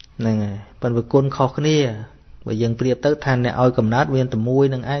ហ្នឹងហើយប៉ុន្តែគុណខុសគ្នាបើយើងប្រៀបទៅថាអ្នកឲ្យកំណើតមានតែមួយ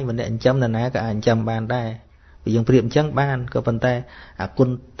នឹងឯងបើអ្នកចិញ្ចឹមនរណាក៏អាចចិញ្ចឹមបានដែរបើយើងប្រៀបអញ្ចឹងបានក៏ប៉ុន្តែអាគុណ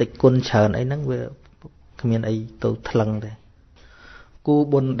តិចគុណច្រើនអីហ្នឹងវាគ្មានអីទៅថ្លឹងទេគូ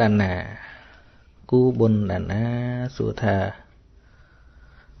បុណ្យដាណាសួរថា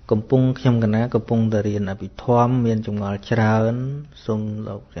កំពុងខ្ញុំកណាកំពុងតែរៀនអភិធម្មមានចម្ងល់ច្រើនសូម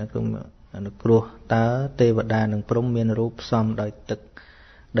លោកចាស់គុំអនុគ្រោះតើទេវតានិងព្រហ្មមានរូបផ្សំដោយទឹក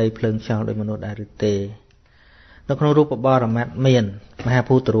ដីភ្លើងខ្យល់ដោយមនុស្សដែរឬទេនៅក្នុងរូបបរមត្តមានមហា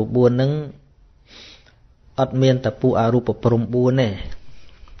ភូតរូប4ហ្នឹងអត់មានតែពួកអរូបព្រំ4ទេ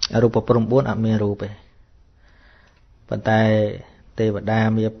អរូបព្រំ4អត់មានរូបទេប៉ុន្តែទេវតា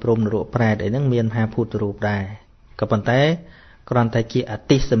មានព្រំនរកប្រែតអីហ្នឹងមានមហាភូតរូបដែរក៏ប៉ុន្តែគ្រាន់តែជាអ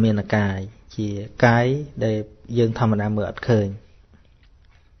តិសមានកាយជាកាយដែលយើងធម្មតាមើលអត់ឃើញ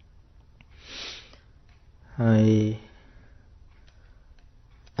ហើយ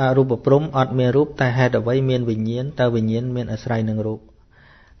អរូបព្រំអត់មានរូបតែហេតុអ្វីមានវិញ្ញាណតើវិញ្ញាណមានអាស្រ័យនឹងរូប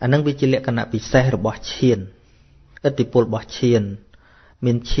អានឹងវាជាលក្ខណៈពិសេសរបស់ឈានឥទ្ធិពលរបស់ឈាន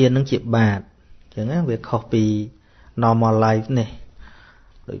មានឈាននឹងជាបាតអញ្ចឹងណាវាខុសពី normal life នេះ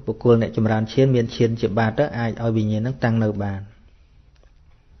ដោយបុគ្គលអ្នកចម្រើនឈានមានឈានជាបាតទៅអាចឲ្យវិញ្ញាណនឹងតាំងនៅបាន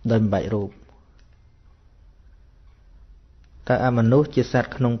ដោយមិនបាច់រូបតើអមនុស្សជាសត្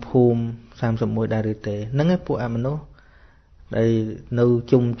វក្នុងភូមិ31ដែរឬទេហ្នឹងឯងពួកអមនុស្សដែលនៅ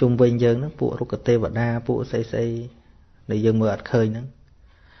ជុំវិញយើងហ្នឹងពួករុក្ខទេវតាពួកស្អីដែលយើងមើលអត់ឃើញហ្នឹង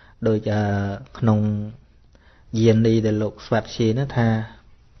ដូចក្នុងយាននេះដែលលោកស្វាត់ជាណាថា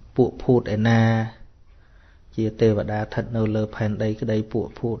ពួកភូតឯណាជាទេវតាស្ថិតនៅលើផែនដីក្តីពួក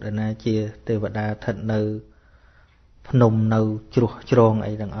ភូតឯណាជាទេវតាស្ថិតនៅភ្នំនៅជ្រោះជ្រង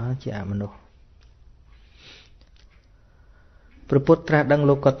អីទាំងអស់ជាអមនុស្សព្រះពុទ្ធត្រាស់ដឹង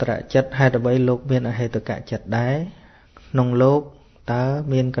លោកតរចិត្តហេតុអ្វីលោកមានអហេតុកចិត្តដែរក្នុងលោកតើ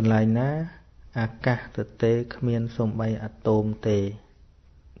មានកន្លែងណាអាកាសទទេគ្មានសំបីអាតូមទេ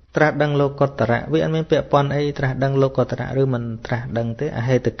ត្រាស់ដឹងលោកតរៈវាអត់មានពាក់ព័ន្ធអីត្រាស់ដឹងលោកតរៈឬមិនត្រាស់ដឹងទេអ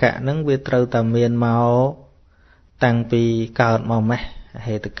ហេតុកៈហ្នឹងវាត្រូវតែមានមកតាំងពីកើតមកម៉េះអ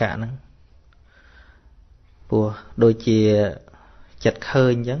ហេតុកៈហ្នឹងព្រោះដូចជាចិត្តឃើ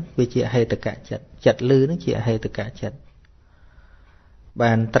ញអញ្ចឹងវាជាអហេតុកៈចិត្តលឺហ្នឹងជាអហេតុកៈចិត្ត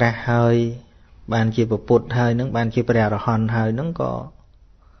បានត្រាស់ហើយបានជាពុទ្ធហើយនឹងបានជាព្រះអរហន្តហើយនឹងក៏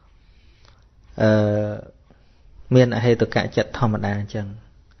មានអហេតុកៈចិត្តធម្មតាអញ្ចឹង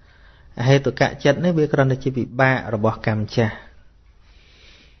អហេតុកៈចិត្តនេះវាគ្រាន់តែជាវិបាករបស់កម្មចាស់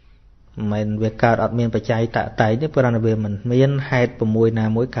មិនវាកើតអត់មានបច្ច័យតតែងទេព្រោះវាមិនមានហេតុ6ណា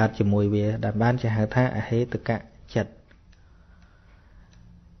មួយកើតជាមួយវាដែលបានជាហៅថាអហេតុកៈចិត្ត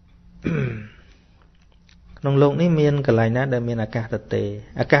ក្នុងโลกនេះមានកន្លែងណាដែលមានអាកាសទទេ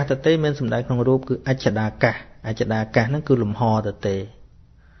អាកាសទទេមានសម្ដែងក្នុងរូបគឺអច្ឆតាកាសហ្នឹងគឺលំហទទេ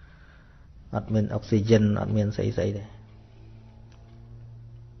អត់មានអុកស៊ីហ្សែនអត់មានស្អីទេ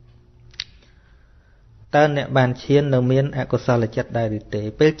តើអ្នកបានឈាននៅមានអកុសលចិត្តដែរឬទេ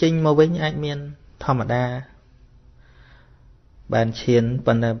ពេលចេញមកវិញអាចមានធម្មតាបានឈាន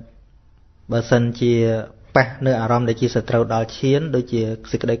ប៉ុន្តែបើសិនជាប៉ះនៅអារម្មណ៍ដែលជាសត្រូវដល់ឈានដូចជា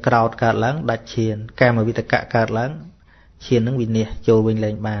សេចក្តីក្រោធកើតឡើងដាច់ឈានកាមវិតកៈកើតឡើងឈាននឹងវិនិច្ឆ័យចូលវិញលែ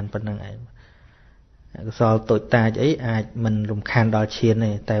ងបានប៉ុណ្្នឹងឯងអកុសលតូចតាចអីអាចមិនរំខានដល់ឈាន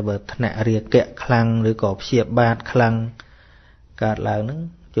ទេតែបើថ្នាក់រាគៈខ្លាំងឬក៏ព្យាបាទខ្លាំងកើតឡើងហ្នឹង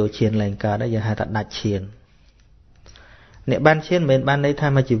ចូលឈានលែងកើតហើយយើងហៅថាដាច់ឈាន អ្នកបានឈានមិនមែនបានន័យថា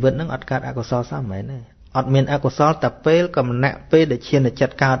មួយជីវិតនឹងអត់កើតអកុសលសោះមិនមែនទេអត់មានអកុសលតែពេលកំណាក់ពេលដែលឈានទៅចិ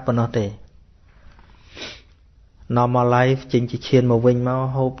ត្តកើតប៉ុណ្ណោះទេ normal life ចេញជាឈានមកវិញមក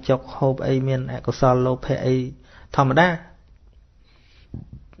ហូបចុកហូបអីមានអកុសលលោភៈអីធម្មតា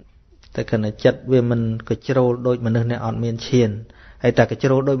តែគណៈចិត្តវាមិនកជ្រោលដូចមនុស្សអ្នកអត់មានឈានហើយតែកជ្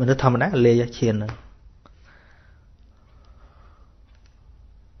រោលដូចមនុស្សធម្មតាលាយឈានហ្នឹង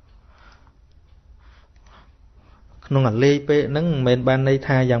ក្នុងអាលេពេកហ្នឹងមិនមែនបានន័យ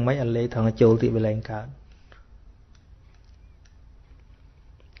ថាយ៉ាងម៉េចអាលេត្រង់ចូលទីបលែងកើត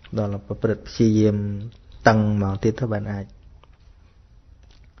ដល់ប្រព្រឹត្តព្យាយាមតឹងមកទៀតទៅបានអាច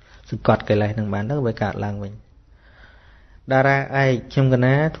សង្កត់កិលេសនឹងបានទៅវាកើតឡើងវិញតារាឯកខ្ញុំក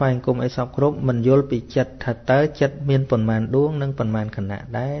ណាថ្វាយអង្គមអីសពគ្រប់មិនយល់ពីចិត្តថាតើចិត្តមានប៉ុន្មានដួងនិងប៉ុន្មានខណៈ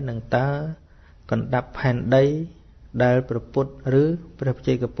ដែរនឹងតើកណ្ដាប់ផែនដីដែលព្រះពុទ្ធឬព្រះបច្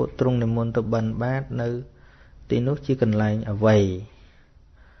ចេកពុទ្ធទ្រង់និមន្តទៅបិណ្ឌបាតនៅទីនោះជាកន្លែងអ្វី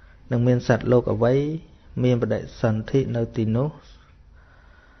នឹងមានសត្វលោកអ្វីមានបដិសន្ធិនៅទីនោះ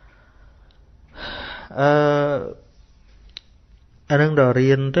អានឹងដល់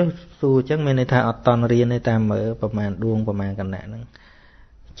រៀនទៅសួរអញ្ចឹងមានន័យថាអត់តន់រៀនទេតាមមើលប្រមាណដួងប្រមាណគណៈហ្នឹង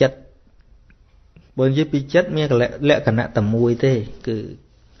ចិត្តបើនិយាយពីចិត្តមានលក្ខណៈតែមួយទេគឺ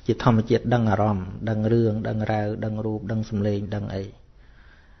ជាធម្មជាតិដឹងអារម្មណ៍ដឹងរឿងដឹងរ៉ាវដឹងរូបដឹងសម្លេងដឹងអី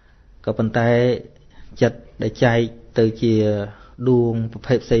ក៏ប៉ុន្តែចិត្តដែលចែកទៅជាដួងប្រ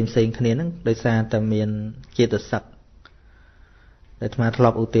ភេទផ្សេងគ្នាហ្នឹងដោយសារតែមានចេតសិកដែលអាត្មាធ្លា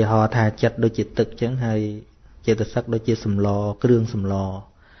ប់ឧទាហរណ៍ថាចិត្តដូចជាទឹកអញ្ចឹងហើយចេតសិកដូចជាសម្លគ្រឿងសម្ល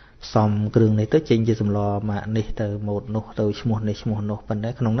ផ្សំគ្រឿងនេះទៅចេញជាសម្លម៉ាក់នេះទៅម៉ូតនោះទៅឈ្មោះនេះឈ្មោះនោះប៉ុន្តែ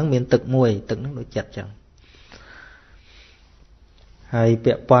ក្នុងហ្នឹងមានទឹកមួយទឹកហ្នឹងដូចចិត្តអញ្ចឹងហើយ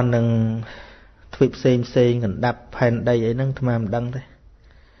ពាក់ព័ន្ធនឹងទ្វីបផ្សេងកណ្ដាប់ផែនដីអីហ្នឹងអាត្មាមិនដឹងទេ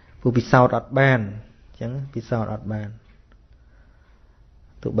ព្រោះពិសោធន៍អត់បានអញ្ចឹងពិសោធន៍អត់បាន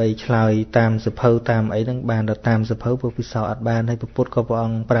ទោះបីឆ្លើយតាមសភៅតាមអីហ្នឹងបានទៅតាមសភៅព្រោះពិសោធន៍អត់បានហើយពុទ្ធក៏ព្រះអ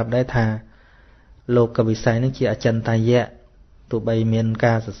ង្គប្រាប់ដែរថាលោកកវិស័យនឹងជាអចិន្តាយៈទោះបីមាន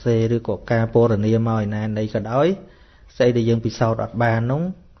ការសរសេរឬក៏ការពណ៌នាមកឯណានៃក៏ដោយស្អីដែលយើងពិសោធន៍អត់បាននោះ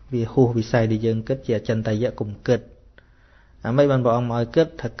វាហួសវិស័យដែលយើងគិតជាអចិន្តាយៈកុំគិតអាមិនបានព្រះអង្គមកឲ្យគិត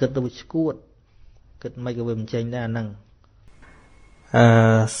ថាគិតទៅវាឈួតគិតមិនក៏វាមិនចេញដែរអាហ្នឹង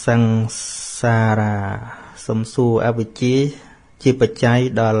សង្សារៈសំសួរអវិជ្ជាជាបច្ច័យ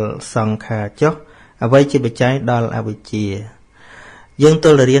ដល់សង្ខារចុះអ្វីជាបច្ច័យដល់អវិជ្ជាយើងទ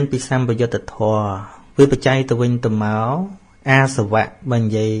ល់តែរៀនពីសម្បយុត្តធម៌វាបច្ច័យទៅវិញទៅមកអាសវៈបើនិ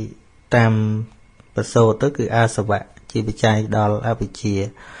យាយតាមប្រសូតទៅគឺអាសវៈជាបច្ច័យដល់អវិជ្ជា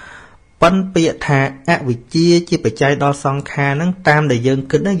ប៉ុន្តែពាក្យថាអវិជ្ជាជាបច្ច័យដល់សង្ខារហ្នឹងតាមដែលយើង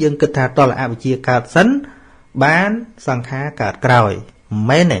គិតហ្នឹងយើងគិតថាតលអវិជ្ជាកើតសិនបានសង្ខារកើតក្រោយ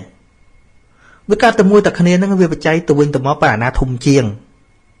មិនមែនទេវាកើតតែមួយតែគ្នាហ្នឹងវាបច្ច័យទៅវិញទៅមកបើអាណាធំជាង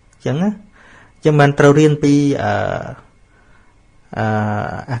អញ្ចឹងណាចឹងមិនត្រូវរៀនពី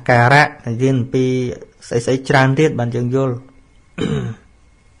អាការៈរៀនពីស្អីច្រើនទៀតបានយើងយល់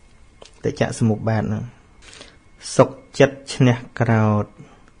តែចៈសមុបាទហ្នឹងសុខចិត្តឈ្នះក្រោធ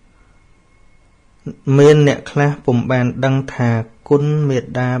មានអ្នកខ្លះពុំបានដឹងថាគុណមេត្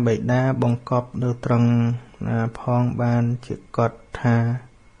តាបិតាបង្កប់នៅត្រង់ណាផងបានជាកត់ថា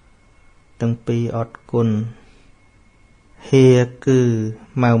ទាំងពីរអត់គុណហេគឺ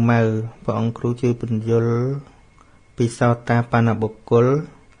ម៉ៅព្រះអង្គគ្រូជួយពន្យល់ពីសោតាបណ្ណបុគ្គល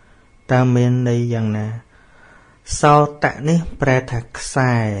តើមានន័យយ៉ាងណាសោតៈនេះប្រែថាខ្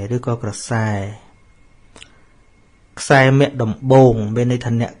សែឬក៏ក្រសែខ្សែមគ្គដំបងមានន័យ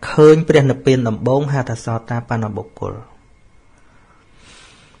ថាអ្នកឃើញព្រះនិព្វានដំបងហៅថាសោតាបណ្ណបុគ្គល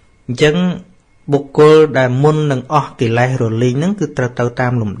អញ្ចឹងបុគ្គលដែលមុននឹងអស់កិលេសរលីងហ្នឹងគឺត្រូវទៅតា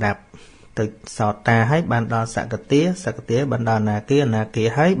មលំដាប់ទៅសោតាហើយបានដល់សកតាបានដល់អនាគា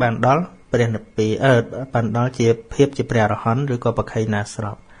ហើយបានដល់ព្រះនិព្វានបានដល់ជាភាពជាព្រះអរហន្តឬក៏បក្ខីណាស្រ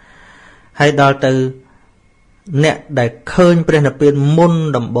បហើយដល់ទៅអ្នកដែលឃើញព្រះនិព្វានមុន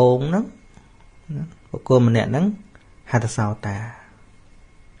ដំបូងហ្នឹងបុគ្គលម្នាក់ហ្នឹងហៅថាសោតា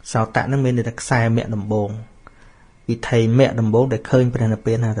ហ្នឹងមានន័យថាខ្សែមគ្គដំបូងវិថីមគ្គដំបូងដែលឃើញព្រះនិព្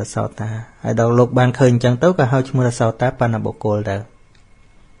វានហៅថាសោតាហើយដល់លោកបានឃើញអញ្ចឹងទៅក៏ហៅឈ្មោះថាសោតាបណ្ណបុគ្គលទៅ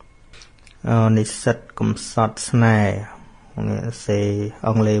និស្សិតកំសត់ស្នេហ៍សេអ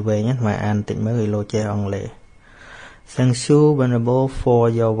ង់គ្លេសវិញមកអានតិចមើលឲ្យលោកចេះអង់គ្លេស Thank you Venerable for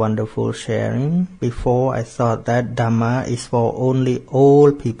your wonderful sharing. Before I thought that Dhamma is for only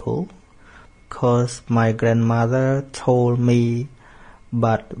old people because my grandmother told me,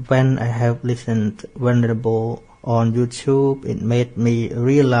 but when I have listened Venerable on YouTube, it made me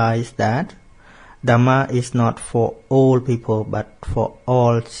realize that Dhamma is not for old people but for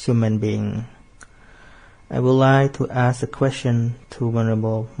all human beings. I would like to ask a question to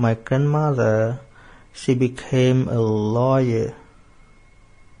Venerable. My grandmother, she became a lawyer.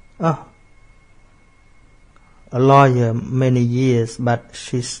 A lawyer many years, but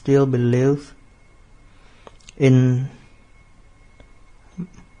she still believes in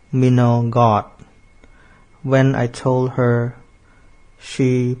minor God. When I told her,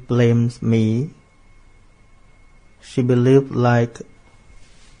 she blames me. She believed like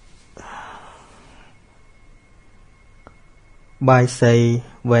by say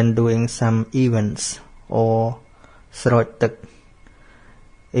when doing some events or sroitak.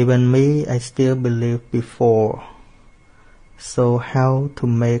 Even me, I still believe before. So how to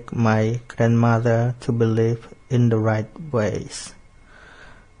make my grandmother to believe in the right ways?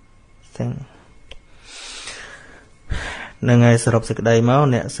 Thank. នឹងហើយសរុបសេចក្តីមក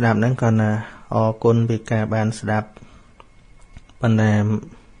អ្នកស្ដាប់ហ្នឹងគាត់ណាអរគុណពីការបានស្ដាប់ប៉ុន្តែ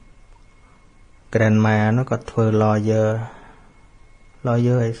grandma នោះគាត់ធ្វើ lawyer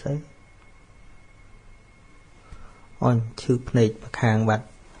អីស្អីអូនឈឺភ្នែកម្ខាងបាត់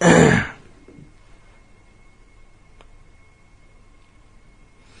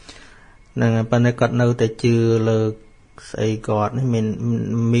នឹងប៉ុន្តែគាត់នៅតែជឿលើស្អីគាត់នេះមាន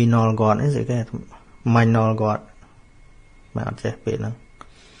minor god នេះស្អីគេ minor god មកអត់ចេះពេលហ្នឹង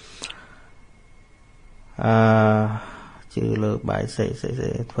ជឿលើបាយស្អី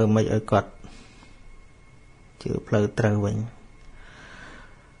ធ្វើម៉េចឲ្យគាត់ជឿផ្លូវត្រូវវិញ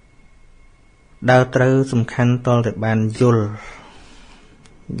ដើរត្រូវសំខាន់តលតែបានយល់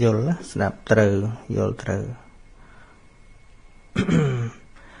ស្ដាប់ត្រូវយល់ត្រូវ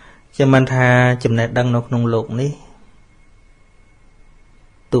ជាមិនថាចំណេះដឹងនៅក្នុងโลกនេះ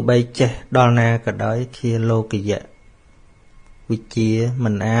ទោះបីចេះដល់ណាក៏ដោយជាលោកយៈវិជ្ជាមិ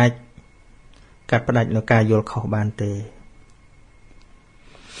នអាចកាត់ផ្ដាច់នៅការយល់ខុសបានទេ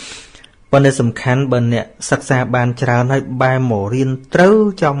ប៉ុន្តែសំខាន់បើអ្នកសិក្សាបានច្រើនហើយបែរមករៀនត្រូវ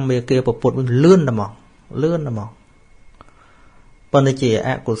ចំមេគាពុទ្ធវិញលឿនតែមកប៉ុន្តែជាអ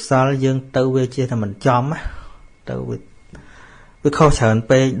កុសលយើងទៅវាជាតែមិនចំទៅវាខុសច្រើន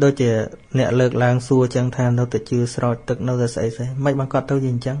ពេកដូចជាអ្នកលើកឡើងសួរចឹងថានៅតែជឿស្រោចទឹកនៅតែស្អីមិនបានគាត់ទៅជា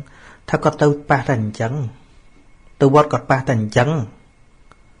អញ្ចឹងថាគាត់ទៅប៉ះតែអញ្ចឹងទៅវត្តគាត់ប៉ះតែអញ្ចឹង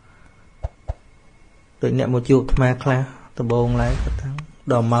ដូចអ្នកមកជួបអាត្មាខ្លះដំបងឡើងគាត់ថា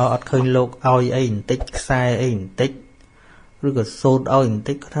ដល់មកអត់ឃើញលោកឲ្យអីបន្តិចខ្សែអីបន្តិចឬក៏សូត្រឲ្យបន្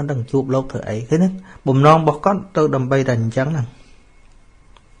តិចគាត់ថាដឹងជួបលោកធ្វើអីឃើញទេបំណងរបស់គាត់ទៅដើម្បីតែអញ្ចឹងហ្នឹង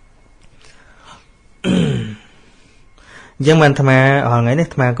អញ្ចឹងបានអាត្មាអល់ថ្ងៃនេះ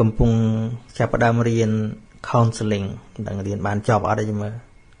អាត្មាកំពុងចាប់ផ្ដើមរៀន counseling មិនដឹងរៀនបានចប់អត់ទេមើល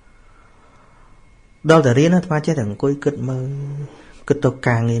ដល់តែរៀនអាត្មាចេះតែអង្គុយគិតមើលគិតទៅ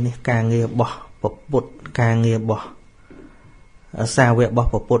ការងារនេះការងាររបស់ពុទ្ធការងាររបស់សាវករបស់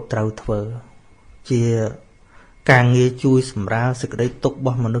ពុទ្ធត្រូវធ្វើជាការងារជួយសម្រាលសេចក្តីទុក្ខរប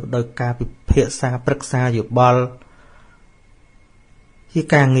ស់មនុស្សដោយការពិភាក្សាប្រឹក្សាយោបល់ជា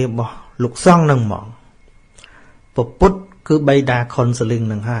ការងាររបស់លោកសង្ឃនឹងហ្មងពុទ្ធគឺបៃតា counseling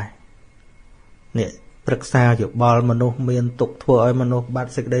នឹងហើយនេះប្រឹក្សាយោបល់មនុស្សមានទុក្ខធ្វើឲ្យមនុស្សបា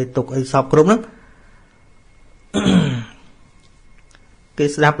ត់សេចក្តីទុក្ខអីសពគ្រប់ហ្នឹងគេ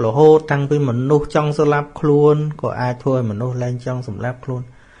ស្ដាប់រហូតតាំងពីមនុស្សចង់សម្លាប់ខ្លួនក៏អាចធ្វើឲ្យមនុស្សលែងចង់សម្លាប់ខ្លួន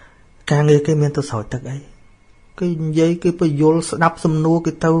ការងារគេមានទៅស្រោចទឹកអីគេនិយាយគេបញ្យល់ស្ដាប់សំណួរ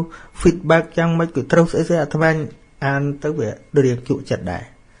គេទៅ feedback យ៉ាងម៉េចគេត្រូវស្អីអាត្មាអានទៅវារៀងជក់ចិត្តដែរ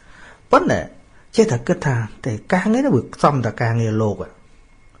ប៉ុន្តែចេះតែគិតថាតែការងារនេះវាសំតែការងារលោក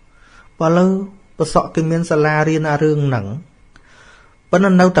បើលើប្រសក់គេមានសាលារៀនអារឿងហ្នឹងប៉ុន្តែ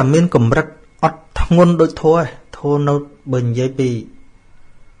នៅតែមានកម្រិតអត់ធ្ងន់ដូចធัวនៅបើនិយាយពី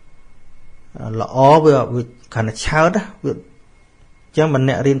ល្អវាខាងឆើតវាអញ្ចឹងមិន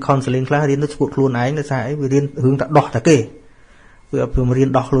អ្នករៀន counseling ខ្លះរៀនទៅឈួតខ្លួនឯងដោយសារអីវារៀនរឿងតែដោះតែគេវាអត់ព្រមរៀន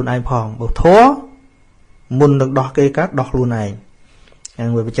ដោះខ្លួនឯងផងបើធัวមុននឹងដោះគេកើតដោះខ្លួនឯងហ្នឹង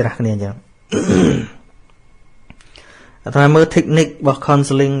វាប្រច្រាស់គ្នាអញ្ចឹងអាត្មាមើល technique របស់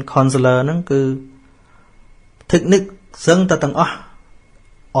counselor ហ្នឹងគឺ technique សឹងតែទាំងអស់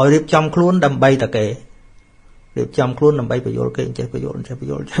ឲ្យរៀបចំខ្លួនដើម្បីតែគេរៀបចំខ្លួនដើម្បីបញ្យល់គេចេះបញ្យល់ចេះ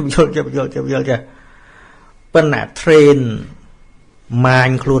ប៉ុន្តែ train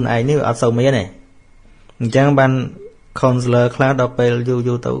mind ខ្លួនឯងនេះវាអត់សូវមានទេអញ្ចឹងបាន counselor ខ្លះដល់ពេលយូ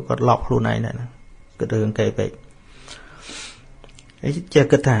រទៅគាត់ឡប់ខ្លួនឯងដែរគិតរឿងគេពេកហើយចេះ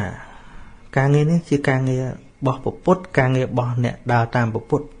គិតថាការងារនេះជាការងាររបស់ពុទ្ធការងាររបស់អ្នកដើរតាម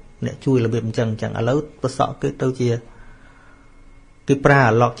ពុទ្ធអ្នកជួយរបៀបអញ្ចឹងឥឡូវប្រសក់គេទៅជាគេប្រើ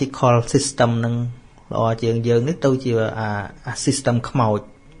logical system នឹងល្អជាងយើងនេះទៅជាអា system ខ្មោច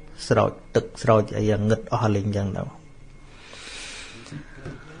ស្រោចទឹកស្រោចអីងឹតអស់លេងអញ្ចឹងទៅ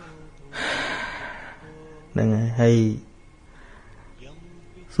ហ្នឹងហើយ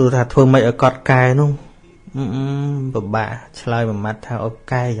សួរថាធ្វើម៉េចឲ្យកត់កែនោះពិបាកឆ្លើយមួយម៉ាត់ថាឲ្យ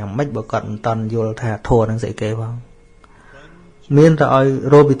កែយ៉ាងម៉េចបើគាត់មិនតន់យល់ថាធัวនឹងស្អីគេផងមានតែឲ្យ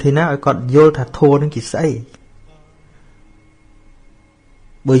រកវិធីណាឲ្យគាត់យល់ថាធัวនឹងជាស្អី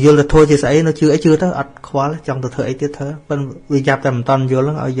បើយល់ថាធัวជាស្អីនៅជឿអីជឿទៅអត់ខ្វល់ចង់ទៅធ្វើអីទៀតធ្វើប៉ុន្តែវាចាប់តែមិនតន់យល់ហ្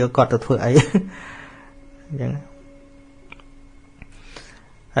នឹងឲ្យយកគាត់ទៅធ្វើអីអញ្ចឹង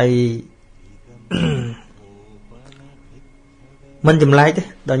ហើយមិនចម្លែកទេ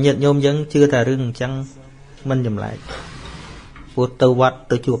ដល់ញាតិញោមយើងជឿតែរឿងអញ្ចឹងមិនចម្លែកពុទ្ធទៅវត្ត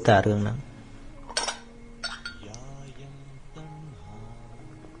ទៅជួបតែរឿងហ្នឹង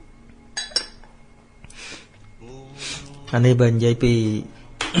អានេះបើនិយាយពី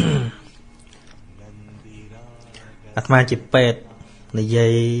អាត្មាជាពេទ្យនិយា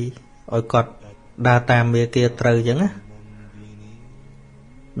យឲ្យគាត់ដើរតាមវាគេត្រូវអញ្ចឹងណា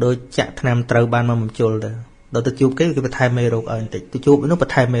ដូចចាក់ថ្នាំត្រូវបានមកបញ្ជុលទៅដល់ទៅជួបគេបន្ថែមមេរោគឲ្យបន្តិចទៅជួបនោះប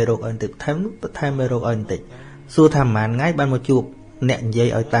ន្ថែមមេរោគឲ្យបន្តិចបន្ថែមនោះបន្ថែមមេរោគឲ្យបន្តិចសួរថាប៉ុន្មានថ្ងៃបានមកជួបអ្នកនិយាយ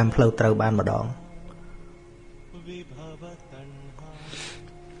ឲ្យតាមផ្លូវត្រូវបានម្ដង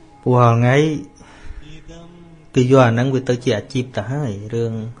ព្រោះថ្ងៃគឺយកអាហ្នឹងវាទៅជាអាជីពទៅហើយរឿ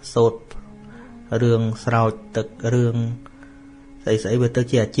ងសូត្ររឿងស្រោចទឹករឿងស្អីវាទៅ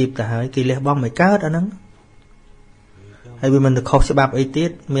ជាអាជីពទៅហើយគេលះបង់មិនកើតអាហ្នឹងហើយវាមិនទៅខុសច្បាប់អីទៀ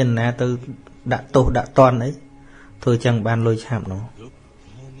តមានណាទៅដាក់ទោសដាក់តន់អីធ្វើចឹងបានលុយឆាប់នោះ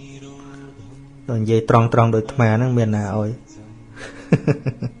ដល់និយាយត្រង់ដូចអាត្មាហ្នឹងមានណាឲ្យ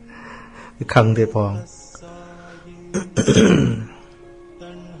វាខឹងទៀតផង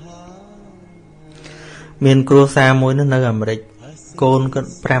មានគ្រួសារមួយនៅអាមេរិកកូនគា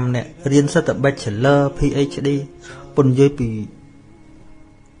ត់5នាក់រៀនសិតតែ Bachelor PhD ពុននិយាយពី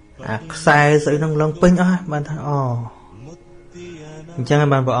អាខ្សែស្អីហ្នឹងឡើងពេញអស់បានថាអូអញ្ចឹង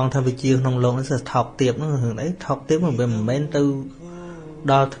បានព្រះអង្គថាវិជាក្នុងលោកនេះសិថោកទាបហ្នឹងរឿងអីថោកទាបវាមិនមែនទៅ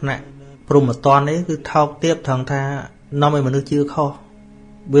ដល់ថ្នាក់ព្រមតនទេគឺថោកទាបត្រង់ថានាំឲ្យមនុស្សជឿខុស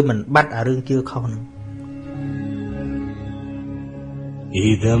វាមិនបាត់អារឿងជឿខុសហ្នឹង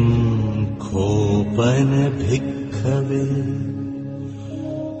idam khopana bhikkhave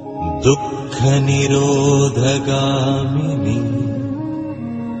dukkha nirodhagamini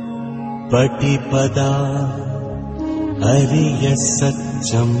patipada ariya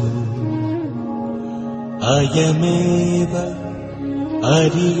satcham ayameva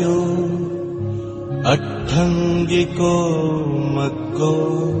ariyo atthangiko maggo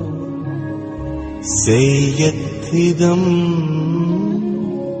seyatthidam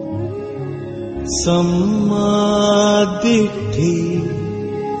Sammaditthi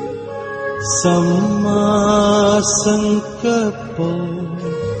Samma Sankappo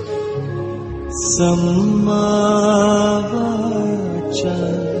Samma Vacha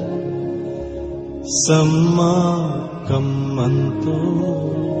Samma Kammanto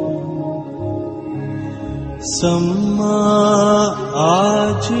Samma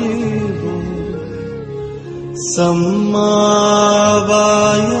Ajivo Samma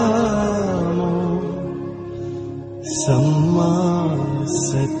Vaya Samma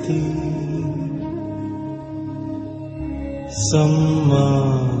Sati Samma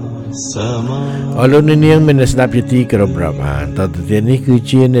Sama អរលោកនាងមានស្ដាប់ជាទីគោរពរាប់អានតទៅទៀតនេះគឺ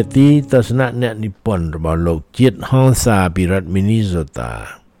ជានាទីទស្សនៈអ្នកនិពន្ធរបស់លោកជាតិហងសាពីរដ្ឋ Minnesota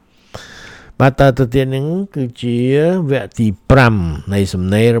បាទតទៅទៀតនេះគឺជាវគ្គទី5នៃសំ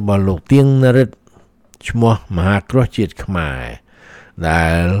ណេររបស់លោកទៀងនរិទ្ធឈ្មោះមហាគ្រោះជាតិខ្មែរដែ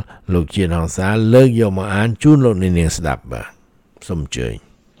លលោកជាតិហងសាលើកយកមកអានជូនលោកនាងស្ដាប់បាទសូមអញ្ជើញ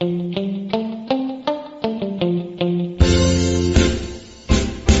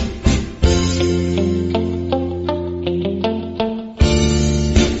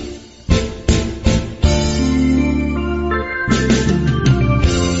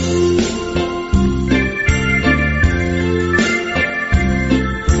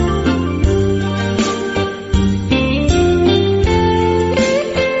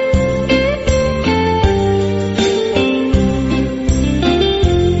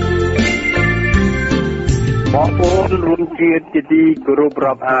ជាទីគោរព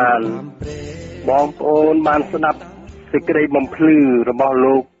រាប់អានបងប្អូនបានស្ដាប់សេចក្តីបំភ្លឺរបស់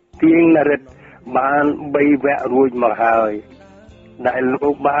លោកទៀងនរិទ្ធបាន3វគ្គរួចមកហើយដែលលោ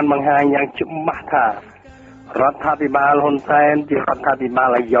កបានបង្ហាញយ៉ាងច្បាស់ថារដ្ឋាភិបាលហ៊ុនសែនជារដ្ឋាភិបាល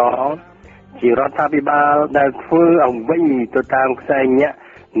អាយ៉ងជារដ្ឋាភិបាលដែលធ្វើអ្វីទៅតាមខ្សែញាក់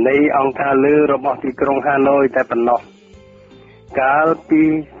នៃអង្គការលើរបស់ទីក្រុងហាណូយតែប៉ុណ្ណោះកាលពី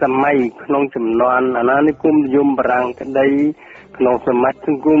សម័យក្នុងចំនួនអាណានិគមនិយមបារាំងក្តីក្នុងសម័យស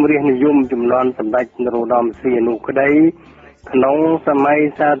ង្គមរាស្ត្រនិយមចំនួនសម្ដេចនរោត្តមសីហនុក្តីក្នុងសម័យ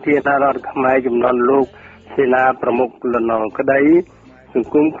សាធារណរដ្ឋខ្មែរចំនួនលោក សេនាប្រមុខលន់នល់ក្តីសង្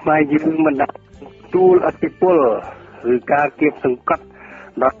គមខ្មែរយើងមិនដាក់ទូលអធិពលឬការគៀបសង្កត់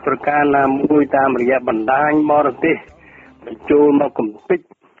ដល់ប្រការណាមួយតាមរយៈបណ្ដាញបរទេសបញ្ចូលមកកំទេច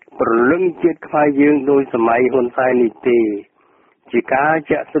ប្រលឹងជាតិខ្មែរយើងដោយសម័យហ៊ុនសែននេះទេជាការ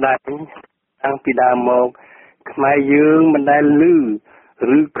ជាក់ស្ដែងតាំងពីដើមមកខ្មែរយើងមិនដែលឮ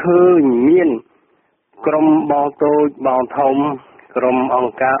ឬឃើញមានក្រុមបងតូចបងធំក្រុមអ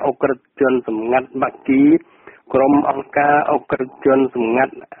ង្គការអក្រិតជនសម្ងាត់បាគីក្រុមអង្គការអក្រិតជនសម្ងា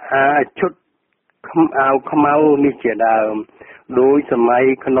ត់អាឈុតអាវខ្មៅនេះជាដើមដោយសម័យ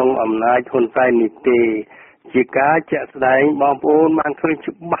ក្នុងអំណាចហ៊ុនសែននេះទេជាការជាក់ស្ដែងបងប្អូនបានឃើញ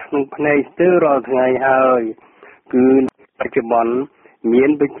ច្បាស់ក្នុងភ្នែកស្ទើររាល់ថ្ងៃហើយគឺបច្ចុប្បន្នមាន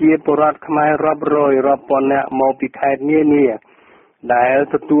ប្រជាពលរដ្ឋខ្មែររាប់រយរាប់ពាន់នាក់មកពីខេត្តនានាដែល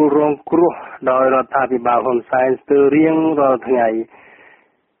ទទួលរងគ្រោះដោយរដ្ឋាភិបាលហ៊ុនសែនស្ទើររៀងរាល់ថ្ងៃ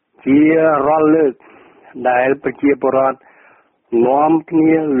ជារាល់លើកដែលប្រជាពលរដ្ឋនាំគ្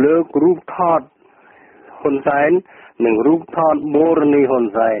នាលើករូបថតហ៊ុនសែននិងរូបថតបូរនីហ៊ុន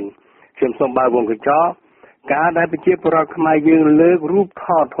សែនខ្ញុំសូមបើកវងកញ្ចក់ការដែលប្រជាពលរដ្ឋខ្មែរយើងលើករូបថ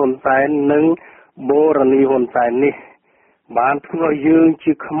តហ៊ុនសែននិងបូរនីហ៊ុនសែននេះបានធ្វើឲ្យយើង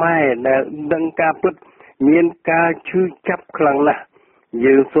ជាខ្មែរដែលដឹងការពិតមានការឈឺចាប់ខ្លាំងណាស់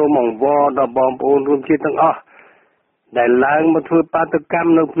យើងសូមអង្វរដល់បងប្អូនរួមជាតិទាំងអស់ដែលឡើងមកធ្វើបាតកម្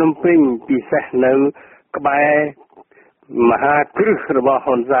មនៅភ្នំពេញពិសេសនៅក្បែរមហាគ្រឹះរបស់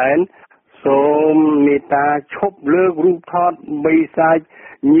ហ៊ុនសែនសូមមេត្តាឈប់លើករូបថតបីសាច់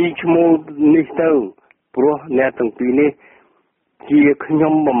ញីឈ្មោះនេះទៅព្រោះអ្នកទាំងពីរនេះជាខ្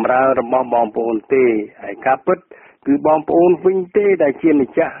ញុំបម្រើរបស់បងប្អូនទេហើយការពិតគឺបងប្អូនវិញទេដែលជាម្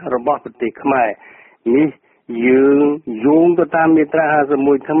ចាស់របស់ប្រទេសខ្មែរនេះយើងយោងទៅតាមមាត្រា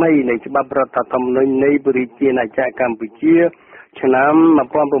51ថ្មីនៃច្បាប់រដ្ឋធម្មនុញ្ញនៃប្រជាណាចក្រកម្ពុជាឆ្នាំ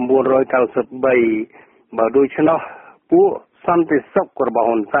1993បើដូច្នោះពួកសន្តិសុខរបស់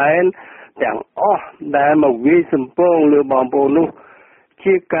ហ៊ុនសែនទាំងអស់ដែលមកវាយសម្ពងលើបងប្អូននោះ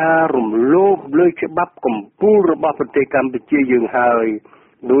ជាការរំលោភលើច្បាប់កម្ពុជារបស់ប្រទេសកម្ពុជាយើងហើយ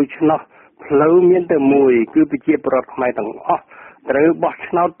ដូច្នោះផ្លូវមានតែមួយគឺប្រជាពលរដ្ឋខ្មែរទាំងអស់ត្រូវបោះ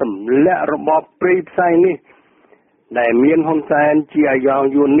ឆ្នោតទម្លាក់របបព្រៃផ្សៃនេះដែលមានហ៊ុនសែនជាអាយ៉ង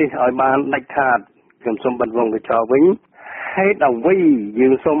យួននេះឲ្យបានដាច់ខាតខ្ញុំសូមបិទវងកញ្ចក់វិញហេតុអ្វីយើ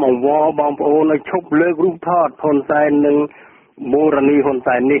ងសូមអង្វរបងប្អូនឲ្យឈប់លើករូបថតហ៊ុនសែននិងបូរនីហ៊ុន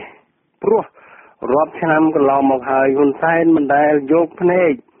សែននេះព្រោះរាប់ឆ្នាំកន្លងមកហើយហ៊ុនសែនមិនដែលយកភ្នែ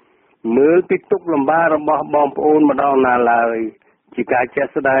កមើលពីទុក្ខលំបាករបស់បងប្អូនម្ដងណាឡើយជាការជា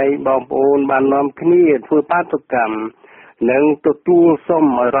ក់ស្ដែងបងប្អូនបាននាំគ្នាធ្វើបាតុកម្មនិងទទួលសុំ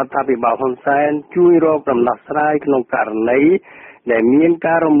ឲ្យរដ្ឋាភិបាលហ៊ុនសែនជួយរកដំណោះស្រាយក្នុងករណីដែលមាន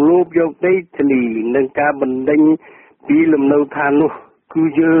ការរំលោភយកដីធ្លីនិងការបណ្ដេញពីលំនៅឋាននោះគឺ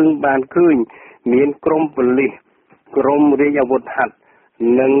យើងបានឃើញមានក្រុមប៉ូលីសក្រុមរាជអាវុធហត្ថ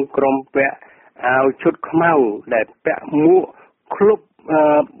និងក្រុមពាក់អាវឈុតខ្មៅដែលពាក់មួកឃ្លុប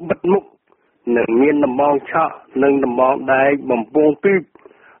បិទមុខនិងមានដំបងឆក់និងដំបងដែកបំពង់ពីប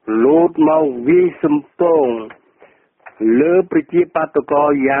លោតមកវាយសម្ពងលើប្រជាបាតុករ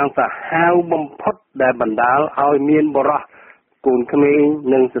យ៉ាងសាហាវបំផុតដែលបណ្ដាលឲ្យមានបរិសុទ្ធកូនក្មេង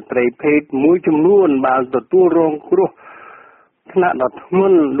និងស្ត្រីភេទមួយចំនួនបានទទួលរងគ្រោះថ្នាក់ដ៏ធ្ង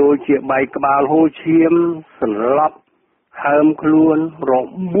ន់ដូចជាបែកក្បាលហូរឈាមសន្លប់ហើមខ្លួនរ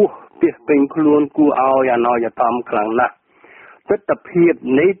បួសពាសពេញខ្លួនគួរឲ្យអណោយធមខ្លាំងណាស់ទស្សនវិជ្ជា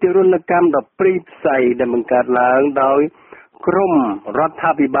នៃទរណកម្មដ៏ព្រៃផ្សៃដែលបង្កើតឡើងដោយក្រុមរដ្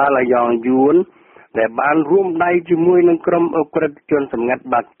ឋាភិបាលអាយ៉ងយួនដែលបានរួមដៃជាមួយនឹងក្រុមអក្រិតជនសម្ងាត់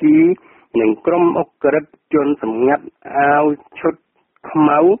បាគីនិងក្រុមអក្រិតជនសម្ងាត់អាវឈុតខ្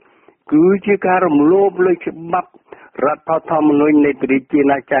មៅគឺជាការរំលោភលើច្បាប់រដ្ឋធម្មនុញ្ញនៃប្រជា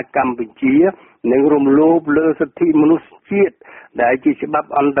ណាចក្រកម្ពុជានិងរំលោភលើសិទ្ធិមនុស្សជាតិដែលជាច្បាប់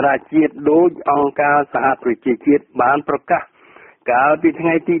អន្តរជាតិដោយអង្គការសហប្រជាជាតិបានប្រកាសកាលពីថ្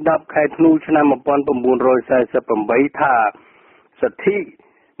ងៃទី10ខែធ្នូឆ្នាំ1948ថាសិទ្ធិ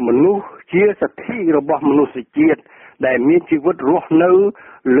មនុស្សជាសិទ្ធិរបស់មនុស្សជាតិដែលមានជីវិតរស់នៅ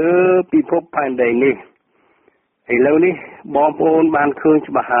លើពិភពផែនដីនេះឥឡូវនេះបងប្អូនបានឃើញ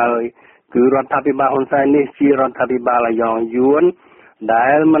ច្បាស់ហើយគឺរដ្ឋាភិបាលហ៊ុនសែននេះជារដ្ឋាភិបាលអាយ៉ងយួនដែ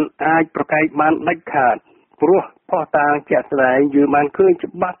លមិនអាចប្រកែកបានដាច់ខាតព្រោះផុសតាងជាក់ស្ដែងយើងបានឃើញ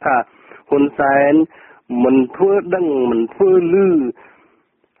ច្បាស់ថាហ៊ុនសែនមិនធ្វើដឹងមិនធ្វើឮ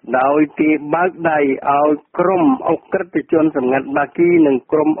ដោយគេបើកដៃឲ្យក្រុមអក្រិតជនសម្ងាត់បាគីនិង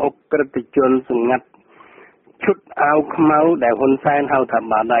ក្រុមអក្រិតជនសម្ងាត់ឈុតអាវខ្មៅដែលហ៊ុនសែនហៅថា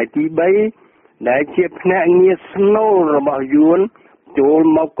បាដៃទី3ដែលជាភ្នាក់ងារស្នូលរបស់យួនចូល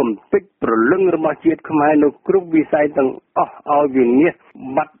មកកំទេចព្រលឹងរបស់ជាតិខ្មែរនៅគ្រប់វិស័យទាំងអស់ឲ្យវិនិច្ឆ័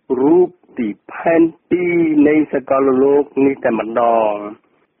យបាត់រូប ទីផែនទីនៃសកលលោកនេះតែម្ដង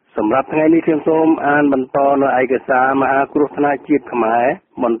សម្រាប់ថ្ងៃនេះខ្ញុំសូមអានបន្តនៅឯកសារមហាគ្រោះថ្នាក់ជាតិខ្មែរ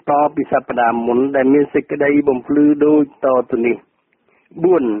បន្តពីសប្តាហ៍មុនដែលមានសេចក្តីបំភ្លឺដូចតទៅនេះ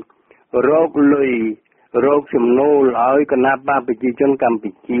 4. រោគលុយរោគចំណូលឲ្យគណបកប្រជាជនកម្ពុ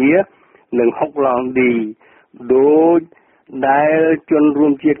ជានិងហុកឡង់ឌីដូចដែលជនរួ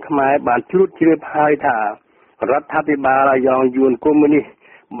មជាតិខ្មែរបានជ្រួតជ្រាបហើយថារដ្ឋាភិបាលអាយ៉ងយួនកុម្មុយនីស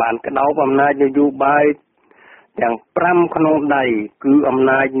បានក្តោបអំណាចនយោបាយទាំង5ក្នុងដៃគឺអំ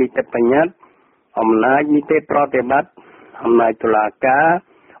ណាចនីតិបញ្ញត្តិអំណាចនីតិប្រតិបត្តិអំណាចតុលាការ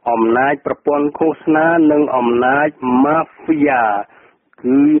អំណាចប្រព័ន្ធឃោសនានិងអំណាចម៉ាហ្វីយ៉ា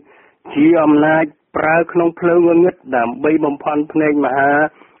គឺជាអំណាចប្រើក្នុងភ្លើងងងឹតដើម្បីបំផន់ភ្នែកមហា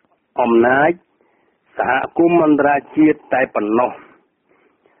អំណាចសហគមន៍អន្តរជាតិតែប៉ុណ្ណោះ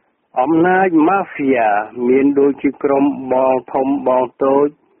អំណាចម៉ាហ្វីយ៉ាមានដូចជាក្រុមបងធំបងតូច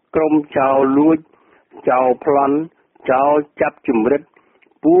ក្រុមចោរលួចចោរប្លន់ចោរចាប់ជំរិត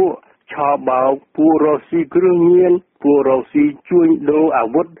ពួកឆោបោកពួករកស៊ីគ្រឿងញៀនពួករកស៊ីជួញដូរអា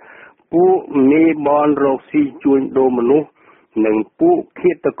វុធពួកមេបនរកស៊ីជួញដូរមនុស្សនិងពួក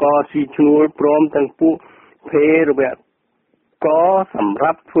ឃាតករស៊ីឈ្នួលព្រមទាំងពួកភេរវករសម្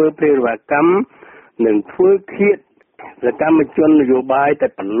រាប់ធ្វើភេរវកម្មនិងធ្វើឃាតសកម្មជននយោបាយតែ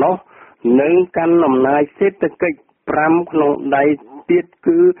ប៉ុណ្ណោះនិងកាន់អំណាចសេដ្ឋកិច្ច5ក្នុងដៃទៀត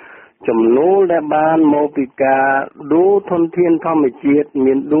គឺចំណូលដែលបានមកពីការដូរធនធានធម្មជាតិ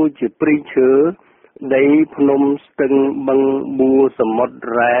មានដូចជាព្រៃឈើដីភ្នំស្ទឹងបឹងបួសមុទ្រ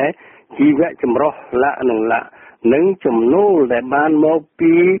រ៉ែជីវៈចម្រុះលក្ខនិងចំណូលដែលបានមក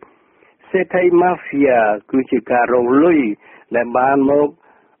ពីសេដ្ឋីម៉ាហ្វីយ៉ាគឺជាការរកលុយដែលបានមក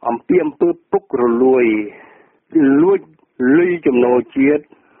អំពីអំពើពុករលួយលួចលុយចំណូលជាតិ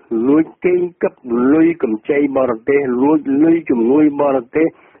លួចកេងកឹបលុយកម្ចីបរទេសលួចលុយជំនួយបរទេស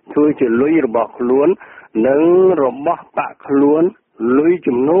ធ្វើជាលុយរបស់ខ្លួននិងរបស់បកខ្លួនលុយ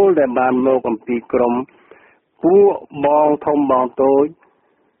ចំណូលដែលបានមកអំពីក្រុមពួកបងធំបងតូច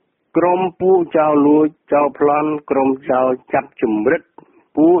ក្រុមពួកចោរលួចចោរប្លន់ក្រុមចោរចាប់ជំរិត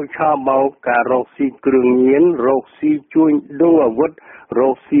ពួកឆោបោកការរកស៊ីគ្រឿងញៀនរកស៊ីជួញដូរអាវុធរ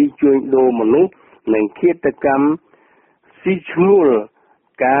កស៊ីជួញដូរមនុស្សនិងឃាតកម្មស៊ីឈ្នួល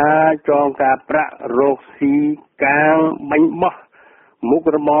ការចងការប្រាក់រកស៊ីកាងបាញ់បោះមុខ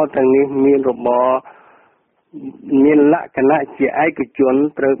របរទាំងនេះមានលក្ខណៈជាឯកជន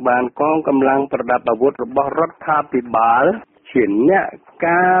ត្រូវបានកងកម្លាំងប្រដាប់អាវុធរបស់រដ្ឋាភិបាលជាអ្នក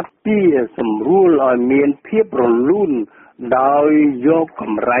ការពារសម្រួលឲ្យមានភាពរលូនដោយយកក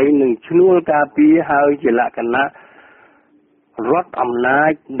ម្រៃនិងឈ្នួលការពារហើយជាលក្ខណៈរដ្ឋអំណា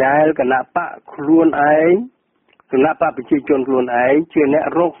ចដែលគណៈបកខ្លួនឯងគណៈបកប្រជាជនខ្លួនឯងជាអ្នក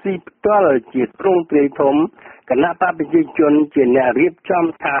រកស៊ីផ្ទាល់ជាទ្រង់ទ្រាយធំគណៈបកប្រជាជនជាអ្នករៀបចំ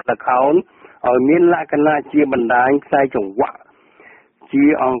ថាសខោនឲ្យមានលក្ខណៈជាបណ្ដាញខ្សែចង្វាក់ជា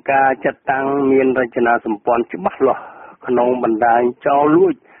អង្គការចាត់តាំងមានរចនាសម្ព័ន្ធច្បាស់លាស់ក្នុងបណ្ដាញចោរលួ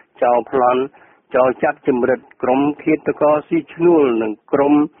ចចោរប្លន់ចោរចាប់ចម្រិតក្រុមឃាតករស៊ីឈ្នួលនិងក្រុ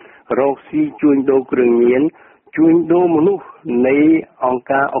មរកស៊ីជួញដូរគ្រឿងញៀនជួញដូរមនុស្សនៃអង្គ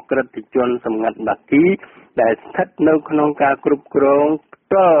ការអក្រិតជនសម្ងាត់បាគីដែលស្ថិតនៅក្នុងការគ្រប់គ្រងផ្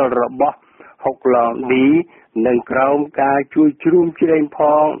ទាល់របស់ហុកឡង់ឌីនិងក្រោមការជួយជ្រោមជ្រែងផ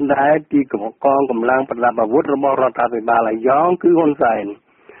ងដែលពីកងកម្លាំងប្រដាប់អាវុធរបស់រដ្ឋាភិបាលអាយ៉ងគឺហ៊ុនសែន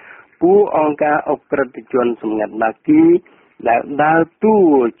ពួកអង្គការអក្រិតជនសម្ងាត់បាគីដែលដើរតួ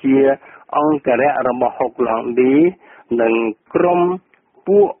ជាអង្គរៈរបស់ហុកឡង់ឌីនិងក្រុម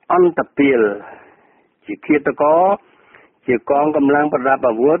ពួកអន្តពាលជាឃាតករជាកងកម្លាំងប្រដាប់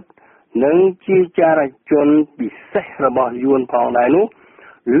អាវុធនិងជាចារជនពិសេសរបស់យួនផងដែរនោះ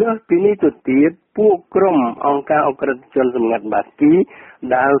លើសពីនេះទៅទៀតពួកក្រុមអង្គការអក្រិតជនសម្ងាត់បាគី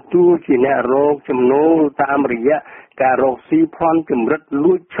ដើរតួជាអ្នករកចំណូលតាមរយៈការរកស៊ីផន់ចម្រិត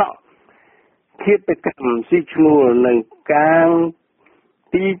លួចឆក់ឃាតកម្មស៊ីឈ្នួលនិងការ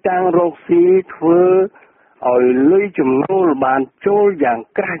ទីតាំងរកស៊ីធ្វើឲ្យលុយចំណូលបានចូលយ៉ាង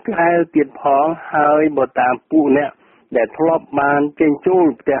ក្រាស់ក្រែលទៀតផងហើយបើតាមពួកអ្នកដែលធ្លាប់បានចេញចូល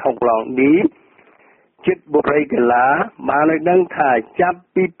ផ្ទះហុកឡង់ឌីចិត្តបុរីកលាបានឲ្យដឹងថាចាប់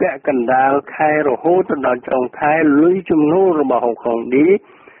ពីពាក់កណ្ដាលខែរហូតដល់ចុងខែលុយចំណូលរបស់ហុកឡង់ឌី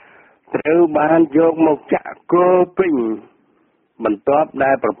ត្រូវបានយកមកចាក់គល់ពេញបន្ទាប់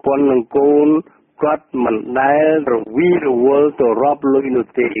ដែលប្រពន្ធនិងកូនគាត់មិនដែលរវីរវល់ទៅរាប់លុយនោះ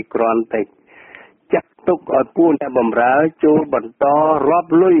ទេគ្រាន់តែចាត់ទុកឲ្យពួកអ្នកបម្រើចូលបន្តរា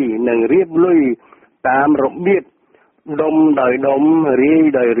ប់លុយនិងរៀបលុយតាមរបៀបដុំដោយដុំរាយ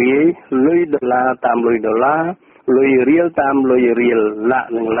ដោយរាយលុយដុល្លារតាមលុយដុល្លារលុយរៀលតាមលុយរៀលលក្ខ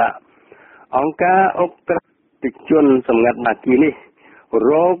នឹងលក្ខអង្គការអក្រិតជនសម្ងាត់បាគីនេះ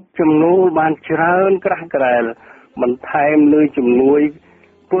រកចំណូលបានច្រើនក្រាស់ក្រែលបន្ថែមលើជំនួយ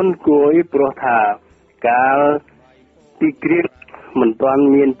ពន្ធគួយព្រោះថាកាលពីគ្រាមិនទាន់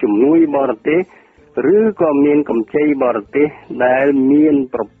មានជំនួយបរទេសឬក៏មានកម្ចីបរទេសដែលមាន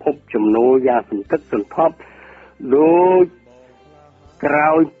ប្រភពចំណូលយ៉ាងសន្ធឹកសន្ធាប់ដូចក្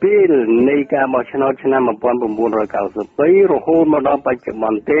រោយពេលនៃការបោះឆ្នោតឆ្នាំ1993រហូតមកដល់បច្ចុប្ប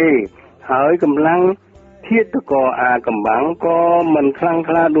ន្នទេហើយកម្លាំងធាតុក៏អាកំបាំងក៏មិនខ្លាំង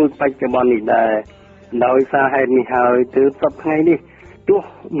ក្លាដូចបច្ចុប្បន្ននេះដែរដោយសារហេតុនេះហើយទើបសប្តាហ៍ថ្ងៃនេះទោះ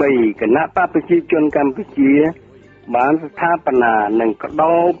បីគណៈបព្វជិជនកម្ពុជាបានស្ថាបនានិងក្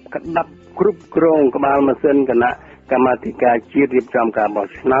តោបក្តាប់គ្រប់គ្រងក្បាលម៉ាស៊ីនគណៈកម្មាធិការជាតិរៀបចំការបោះ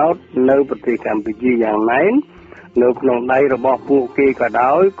ឆ្នោតនៅប្រទេសកម្ពុជាយ៉ាងណែននៅក្នុងដៃរបស់ពួកគេក៏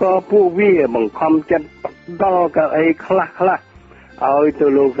ដោយក៏ពួកវាបង្ខំចិត្តដល់កៅអីខ្លះឲ្យទៅ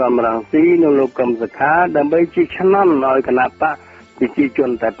លោកសំរងស៊ីនិងលោកកឹមសុខាដើម្បីជាឆ្នាំឲ្យគណៈបកប្រជាជន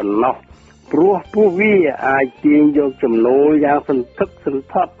តែប៉ុណ្ណោះព្រោះពួកវាអាចទាញយកចំណូលយ៉ាងសន្ធឹកសន្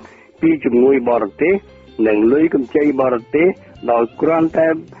ធាប់ពីជំនួយបរទេសនិងលុយកម្ចីបរទេសដោយគ្រាន់តែ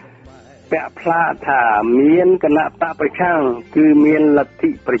ពាក់ផ្លាកថាមានគណៈបកប្រឆាំងគឺមានលទ្ធិ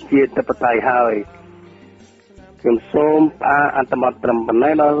ប្រជាធិបតេយ្យហើយខ្ញុំសូមផ្អាកអត្ថបទត្រឹមប៉ុណ្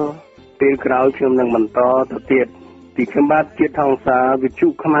ណេះដល់ពេលក្រោយខ្ញុំនឹងបន្តទៅទៀតពីខ្ញុំបាទជាតិថងសាវិទ្យុ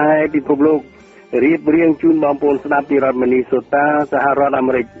ខ្មែរពិភពលោករៀបរៀងជូនបងប្អូនស្ដាប់ពីរដ្ឋមីនីសូតាសហរដ្ឋអា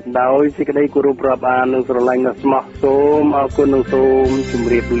មេរិកដោយសេចក្តីគោរពរាប់អាននិងស្រឡាញ់ដ៏ស្មោះសូមអរគុណនិងសូមជ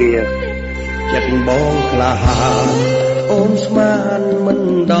ម្រាបលាចិត្តបងក្លាហានអូនស្មានមិន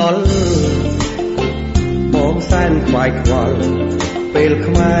ដល់បងសែនខ្វាយខ្វល់ពេល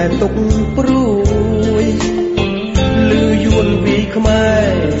ខ្មែរទុកព្រួយលឺយួនពីខ្មែ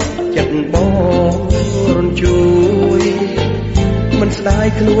រចិត្តបងរំជួយមិនស្ដាយ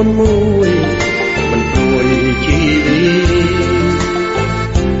ខ្លួនមួយមិនព្រួយជីវិត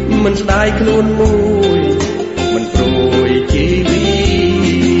មិនស្ដាយខ្លួនមួយមិនព្រួយជីវិត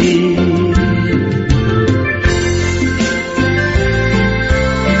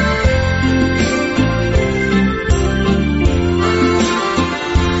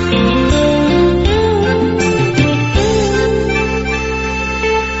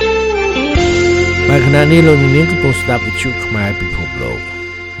ខណៈនេះលោកនាងកំពុងស្ដាប់វិទ្យុខ្មែរពិភពលោក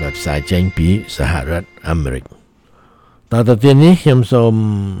ដែលផ្សាយចេញពីសហរដ្ឋអាមេរិកតទៅទៀតនេះខ្ញុំសូម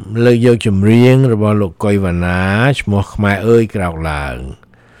លើកយកចម្រៀងរបស់លោកកុយវណ្ណាឈ្មោះខ្មែរអើយក្រោកឡើង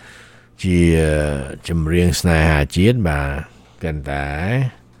ជាចម្រៀងស្នេហាជាតិបាទប៉ុន្តែ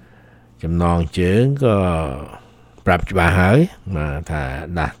ចំណងជើងក៏ប្រាប់ច្បាស់ហើយមកថា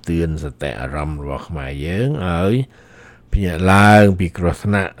ដាស់តឿនសតិអារម្មណ៍របស់ខ្មែរយើងឲ្យភ្ញាក់ឡើងពីគ្រោះ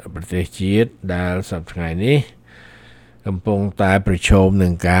ថ្នាក់ប្រទេសជាតិដែលសប្តាហ៍ថ្ងៃនេះកំពុងតែប្រឈមនឹ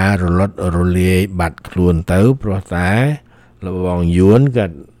ងការរលត់រលាយបាត់ខ្លួនទៅព្រោះតែលបងយួនក៏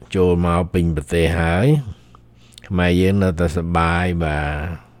ចូលមកពេញប្រទេសហើយខ្មែរយើងនៅតែសប្បាយបា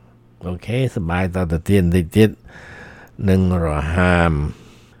ទអូខេសប្បាយតទៅទៀតបន្តិចទៀតនឹងរហាម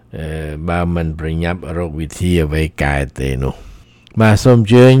បើមិនប្រញាប់រកវិធីអ្វីកែទេនោះបាទសូមអញ្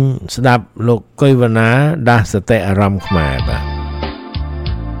ជើញស្ដាប់លោកកុយវណ្ណាដាស់សតិអារម្មណ៍ខ្មែរបាទ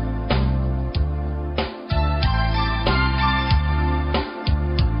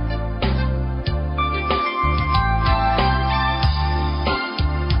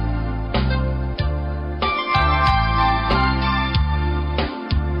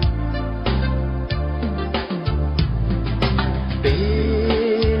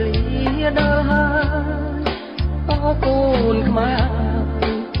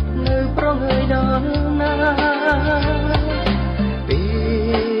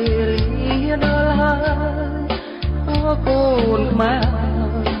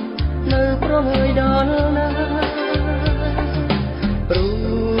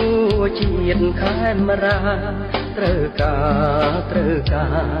ត្រូវកា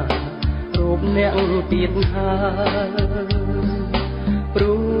ររូបអ្នកទៀតហើយព្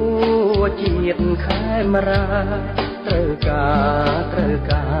រោះជាតិខេមរាត្រូវការ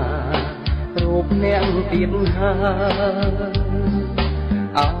រូបអ្នកទៀតហើយ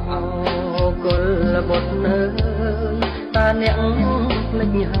អោគុលបុត្រនៅតាអ្នកភ្លេ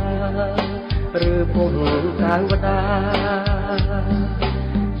ចហើយឬពុំកាវតា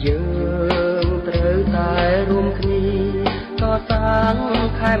យើងត្រូវតែរួមគ្នាកសាង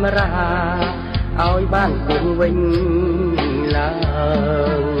ខេមរាឲ្យបានគង់វិញឡើ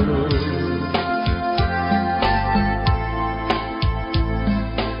ង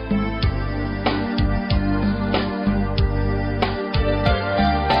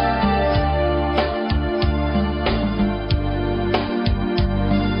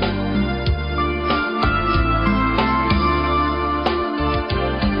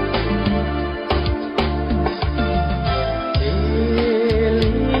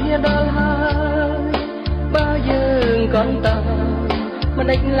មិន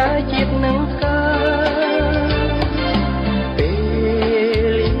ដេចឡើយជាតិនឹងកើតពេ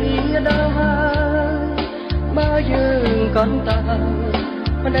លដល់ហើយបើយើងកន្តើ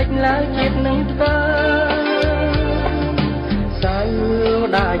មិនដេចឡើយជាតិនឹងកើតសៅ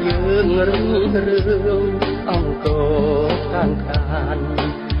ដាយើងរឹងរឿងអង្គខាងខាន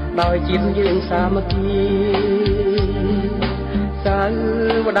ដោយជាតិយើងសាមគ្គីសៅ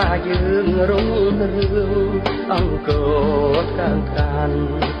ដាយើងរងរឿងអង្គខាងខាន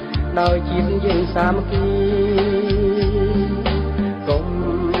ដោយជាតិយើងសាមគ្គីកុំ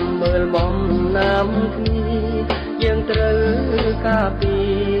មើលបំណាំគ្នាយើងត្រូវការពា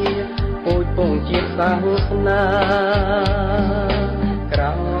រពូជពងជាតិសាសនាក្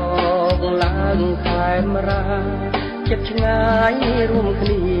រោកឡើងខែមរាចិត្តឆ្ងាយរួមគ្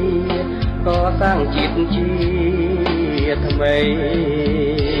នាកសាងជាតិថ្មី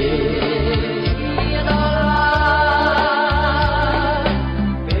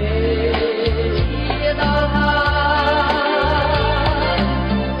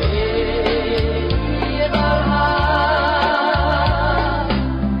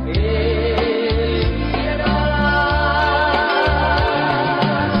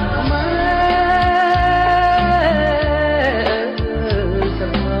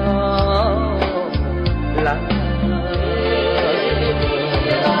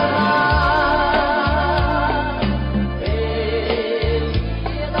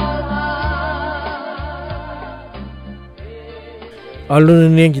អរលោក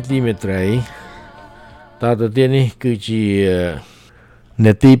នាងជាទីមេត្រីតទៅទៀតនេះគឺជា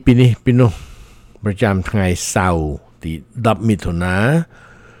នាទីពីនេះពីនោះប្រចាំថ្ងៃសៅរ៍ទី10មិថុនា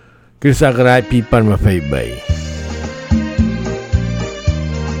គ្រិស្តសករាជ2023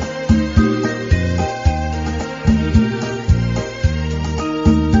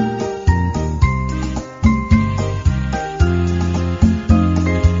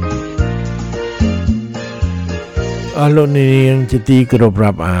អរលោកនាងជាទីគោរព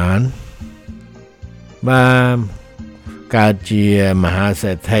រាប់អានបានកើតជាមហា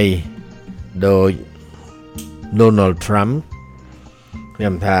សេដ្ឋីដោយ Donald Trump ខ្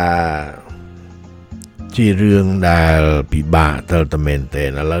ញុំថាជារឿងដែលពិបាកទៅមែនទែន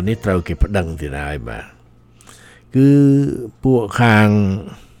ឥឡូវនេះត្រូវគេប្តឹងទៀតហើយបាទគឺពួកខាង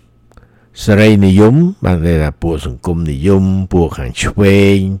សេរីនិយមបានថាពួកសង្គមនិយមពួកខាងឆ្វេ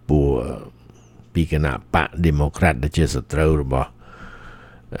ងពួកពីគណៈបក Democrat ដែលជាសត្រូវរបស់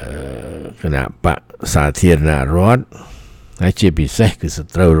គណៈបកសាធារណរដ្ឋហើយជាពិសេសគឺស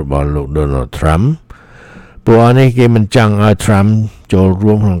ត្រូវរបស់លោក Donald Trump ពួកនេះគេមិនចង់ឲ្យ Trump ចូល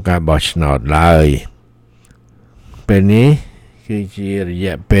រួមក្នុងការបោះឆ្នោតឡើយពេលនេះគឺជារ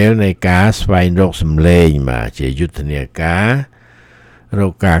យៈពេលនៃការស្វែងរកសម្លេងបាទជាយុទ្ធនាការរ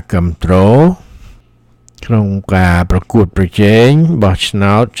កការគាំទ្រក្នុងការប្រកួតប្រជែងបោះឆ្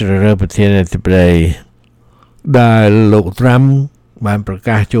នោតជ្រើសរើសប្រធានាធិបតីដែលលោកត្រាំបានប្រ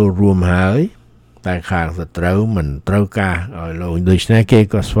កាសចូលរួមហើយតែខាងសត្រូវមិនត្រូវការឲ្យលោកដូច្នេះគេ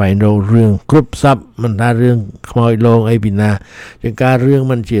ក៏ស្វែងរករឿងគ្រប់សពមិនថារឿងខ្មោចលងអីពីណាជាការរឿង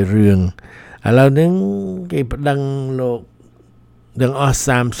មិនជារឿងឥឡូវហ្នឹងគេប្តឹងលោកទាំងអស់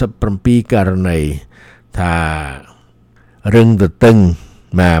37ករណីថារឹងទៅតឹង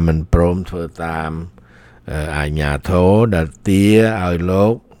មកមិនព្រមធ្វើតាមអាជ្ញាធរដែលទាឲ្យលោ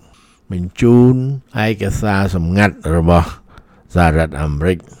កបញ្ជូនឯកសារសម្ងាត់របស់សហរដ្ឋអាមេ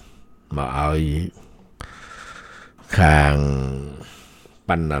រិកមកឲ្យខាងប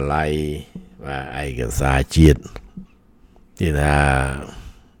ណ្ណាល័យvà ឯកសារជាតិទីថា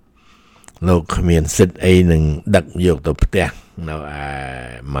លោកគ្មានសិទ្ធិអីនឹងដឹកយកទៅផ្ទះនៅឯ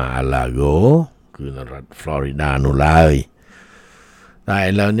Mar-a-Lago គឺនៅរដ្ឋ Florida នោះឡើយតែឥ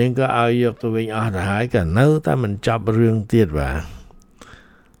ឡូវនេះក៏ឲ្យយកទៅវិញអស់ទៅហើយក៏នៅតែមិនចប់រឿងទៀតបាទ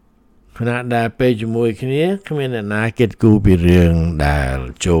ខណៈដែលពេលជាមួយគ្នាគ្មានអ្នកណាគិតគូរពីរឿងដែល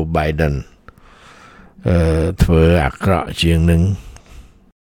Joe Biden ធ្វើអាក្រក់ជាងនឹង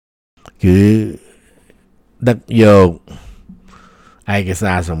គឺដឹកយកឯក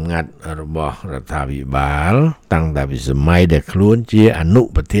សារសម្ងាត់របស់រដ្ឋាភិបាលតាំងតែពីសម័យដែលខ្លួនជាអនុ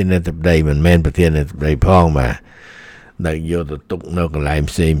ប្រធានាធិបតីមិនមែនប្រធានាធិបតីផងបាទដឹកយកទៅទុកនៅកន្លែង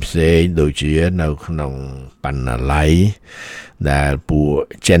ផ្សេងដូចជានៅក្នុងបណ្ណាល័យដែលពួក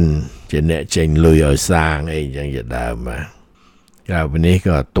ចិនជាអ្នកចេញលុយឲ្យសាងអីចឹងជាដើមបាទក្រៅពីនេះ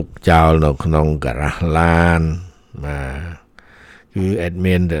ក៏ទុកចោលនៅក្នុងការ៉ាស់ឡានបាទគឺ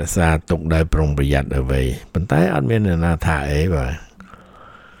admin រក្សាទុកដោយប្រុងប្រយ័ត្នអ្វីប៉ុន្តែអត់មានអ្នកណាថាអីបាទ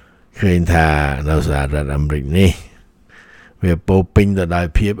ឃើញថានៅសហរដ្ឋអាមេរិកនេះវាពោពេញទៅដោយ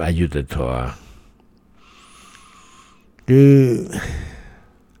ភាពអយុត្តិធម៌គឺ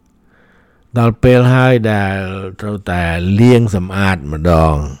ដល់ពេលហើយដែលត្រូវតែលាងសម្អាតម្ដ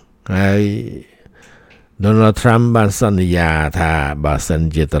ងហើយ Donald Trump បានសន្យាថាបើសិន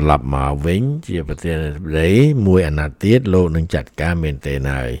ជាត្រឡប់មកវិញជាប្រធានាធិបតីមួយអាណត្តិទៀតលោកនឹងចាត់ការមែនទែន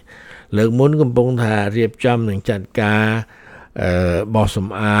ហើយលើកមុនកំពុងថារៀបចំនឹងចាត់ការបោះស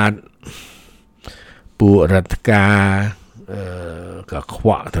ម្អាតពួករដ្ឋការកខ្វ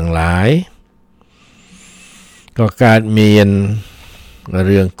ក់ទាំងឡាយក៏កើតមាន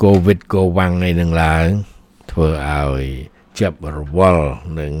រឿងកូវីដកូវ៉ាំងឯនឹងឡើងធ្វើឲ្យចាប់រវល់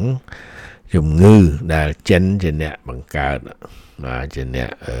នឹងជំងឺដែលចិនជាអ្នកបង្កើតជាអ្នក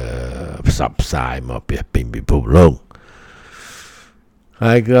ផ្សព្វផ្សាយមកពីពេញពិភពលោក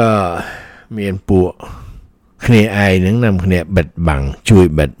ហើយក៏មានពួកគ្នាឯងនឹងនាំគ្នាបិទបាំងជួយ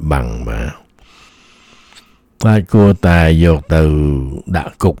បិទបាំងបាទហើយគួរតែយកទៅដា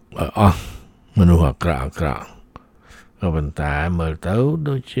ក់គុកអស់មនុស្សអាក្រក់ក៏ប៉ុន្តែមើលទៅ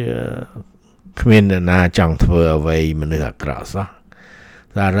ដូចជាគ្មានអ្នកណាចង់ធ្វើអ្វីមនុស្សអាក្រក់សោះ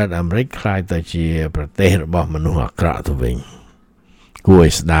សហរដ្ឋអាមេរិកខ្លាយទៅជាប្រទេសរបស់មនុស្សអាក្រក់ទៅវិញគួរឲ្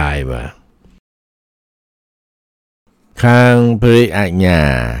យស្ដាយបាទខាងព្រះអាជ្ញា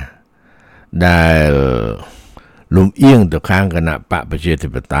ដែលលំអៀងទៅខាងគណៈបកប្រជាធិ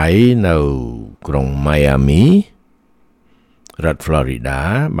បតេយ្យនៅក្រុង Miami រដ្ឋ Florida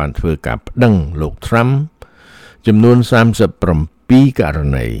បានធ្វើការប្តឹងលោក Trump ចំនួន37ករ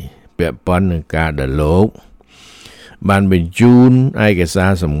ណីពាក់ព័ន្ធនឹងការដែលលោកបានបញ្ជូនឯកសា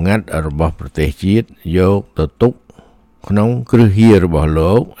រសម្ងាត់របស់ប្រទេសជាតិយកទៅទុកក្នុងគ្រឹះហៀររបស់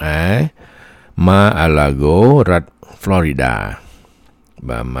លោកឯ Mar-a-Lago រដ្ឋ Florida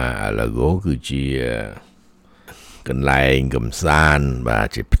បាទ Mar-a-Lago គឺជាកន្លែងកំសាន្តបាទ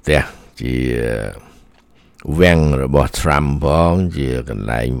ជាផ្ទះជាវាំងរបស់ Trump ផងជាកន្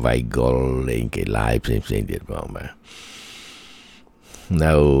លែងវាយកុលលេងកីឡាផ្សេងៗទៀតផងបាទ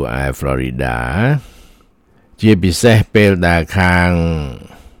នៅឯ Florida ជាពិសេសពេលដែលខាង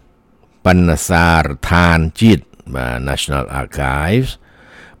បណ្ណសារដ្ឋានជាតិបាទ National Archives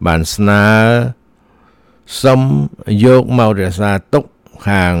បានស្នើសុំយកមករក្សាទុក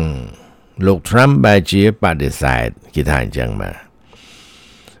ខាងលោក Trump បែរជាបដិសេធគេថាអញ្ចឹងបាទ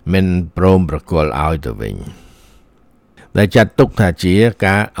មិនព្រមប្រគល់ឲ្យទៅវិញដែលចាត់ទុកថាជា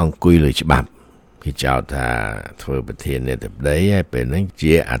ការអង្គុយលើច្បាប់គេចោទថាធ្វើប្រធានាធិបតីហើយពេលហ្នឹង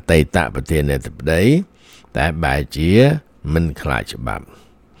ជាអតីតប្រធានាធិបតីតែបែរជាមិនខ្លាចច្បាប់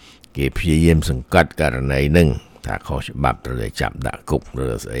គេព្យាយាមសង្កត់ករណីហ្នឹងថាខុសច្បាប់ត្រូវតែចាប់ដាក់គុកឬ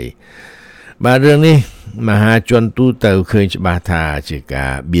ស្អីបាទរឿងនេះមហាជនទូទៅឃើញច្បាស់ថាជាកា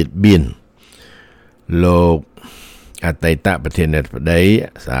របៀតបៀនលោកអតីតប្រធានាធិបតី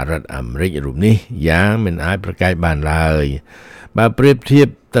សហរដ្ឋអាមេរិករូបនេះយ៉ាងមិនអាចប្រកែកបានឡើយបើប្រៀបធៀប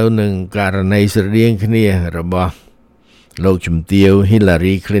ទៅនឹងករណីស្រដៀងគ្នារបស់លោកជំទាវ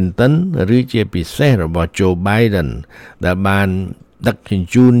Hillary Clinton ឬជាពិសេសរបស់ Joe Biden ដែលបានដឹកជញ្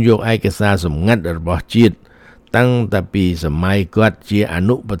ជូនយកឯកសារសម្ងាត់របស់ជាតិតាំងតែពីសម័យគាត់ជាអ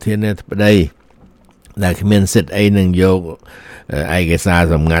នុប្រធានាធិបតីដែលគ្មានសិទ្ធិអីនឹងយកឯកសារ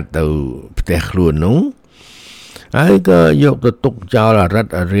សម្ងាត់ទៅផ្ទះខ្លួននោះហើយក៏យកទៅទុកចោលរឹត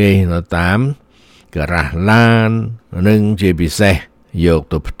រាយនៅតាមការ៉ាសឡាននិងជាពិសេសយក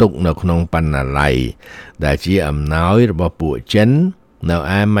ទៅផ្ទុកនៅក្នុងបណ្ណាល័យដែលជាអំណោយរបស់ពួកចិននៅ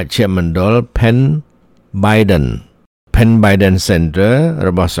ឯមជ្ឈមណ្ឌល Penn Biden Center រ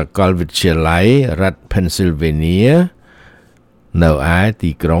បស់សាកលវិទ្យាល័យរដ្ឋ Pennsylvania នៅឯ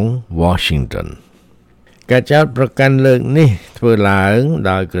ទីក្រុង Washington ការចោទប្រកាន់លើកនេះធ្វើឡើង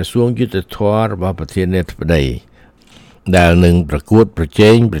ដោយក្រសួងយុតិធម៌របស់ប្រធានាធិបតីដែលនឹងប្រកួតប្រជែ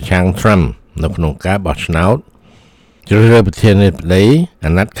ងប្រឆាំង Trump នៅក្នុងការបោះឆ្នោតជ្រើសរើសប្រធានាធិបតី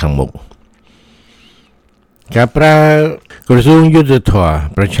អាណត្តិខាងមុខការប្រើក្រសួងយុតិធម៌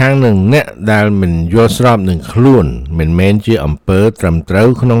ប្រឆាំងនឹងអ្នកដែលមិនយល់ស្របនឹងខ្លួនមិនមែនជាអំពើត្រឹមត្រូវ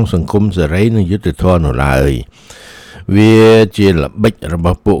ក្នុងសង្គមសេរីនិងយុតិធម៌នោះឡើយវាជាល្បិចរប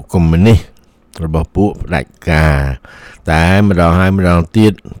ស់ពួកកុម្មុយនីសរបស់ពួកផ្ដាច់ការតែម្ដងហើយម្ដងទៀ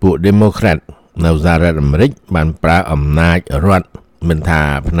តពួក Democrat នៅសហរដ្ឋអាមេរិកបានប្រើអំណាចរដ្ឋមិនថា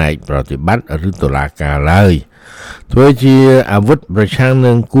ផ្នែកប្រតិបត្តិឬតុលាការឡើយធ្វើជាអាវុធប្រឆាំង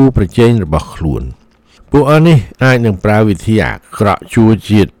នឹងគូប្រជែងរបស់ខ្លួនពួកអស់នេះអាចនឹងប្រើវិធីអាក្រក់ជួ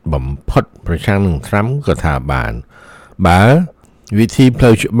ជាតិបំផុតប្រឆាំងនឹង Trump ក៏ថាបានបើវិធីផ្លូ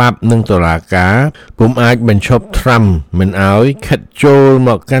វច្បាប់និងតុលាការពុំអាចបញ្ឈប់ Trump មិនឲ្យខិតចូលម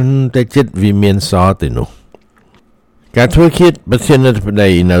កកាន់តែជិតវិមានសទៅនោះការធ្វើឃាតប្រធានាធិបតី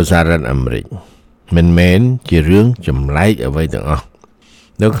នៅសហរដ្ឋអាមេរិកមិនមែនជារឿងចម្លែកអ្វីទាំងអស់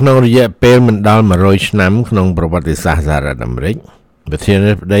នៅក្នុងរយៈពេលមិនដល់100ឆ្នាំក្នុងប្រវត្តិសាស្ត្រសហរដ្ឋអាមេរិកប្រធា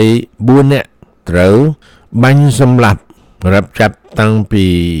នាធិបតី4នាក់ត្រូវបាញ់សម្លាប់រាប់ចាប់តាំងពី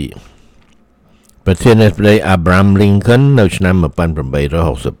ប្រធានាធិបតី Abraham Lincoln នៅឆ្នាំ1865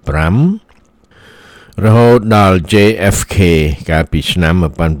រហូតដល់ JFK កាលពីឆ្នាំ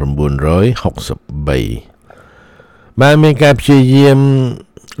1963បានមានការព្យាយាម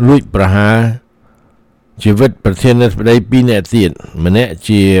លួចប្រហារជីវិតប្រធានាធិបតី2នាក់ទៀតម្នាក់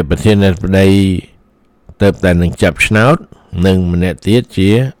ជាប្រធានាធិបតីទៅតែនឹងចាប់ឆ្នោតនិងម្នាក់ទៀតជា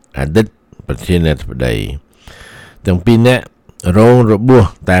អតីតប្រធានាធិបតីទាំងពីរនាក់រងរបួស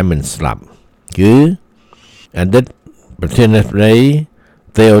តែមិនស្លាប់គឺអតីតប្រធានាធិបតី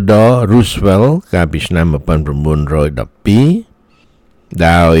Theodore Roosevelt កាលពីឆ្នាំ1912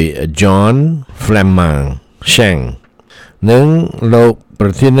ដោយ John Fleming Chang និងលោកប្រ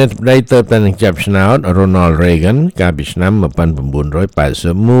ធានាធិបតីទៅតែនឹងចាប់ឆ្នោត Ronald Reagan កាលពីឆ្នាំ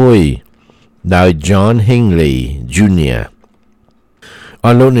1981ដោយ John Hinckley Jr. អ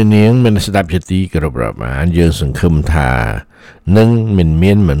រលោកអ្នកនាងមានស្ដាប់ជាទីគោរពរាប់អានយើងសង្ឃឹមថានឹងមិន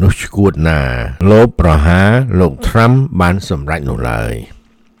មានមនុស្សឈួតណាលោបប្រហារលោក Trump បានសម្រេចនោះឡើយ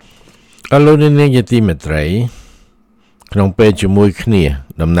អរលោកអ្នកនាងជាទីមេត្រីក្នុងពេលជាមួយគ្នា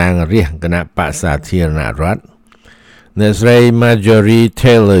តំណាងរាស្ត្រគណៈបក្សសាធារណរដ្ឋអ្នកស្រី Marjorie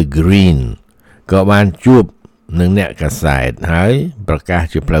Taylor Greene ក៏បានជួបនឹងអ្នកកាសែតហើយប្រកាស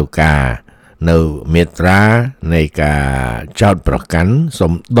ជាផ្លូវការនៅមាត្រានៃការចោទប្រកាន់សូ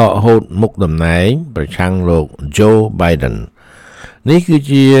មដកហូតមុខតំណែងប្រឆាំងលោក Joe Biden នេះគឺ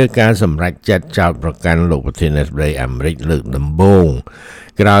ជាការសម្រេចចិត្តចោទប្រកាន់លោកប្រធានាធិបតីអាមេរិកលើកដំបូង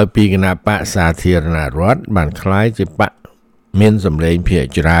ក្រោយពីគណៈបក្សសាធារណរដ្ឋបានក្លាយជាបកមានសម្លេងភាគ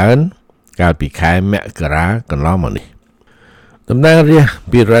ច្រើនកាលពីខែមករាកន្លងមកនេះតំណាងរាស្ត្រ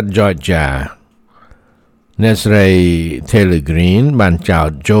ពីរដ្ឋ Georgia អ្នកស្រី Taylor Greene បានចោទ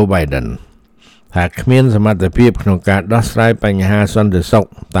Joe Biden ថាគ្មានសមត្ថភាពក្នុងការដោះស្រាយបញ្ហាសន្តិសុខ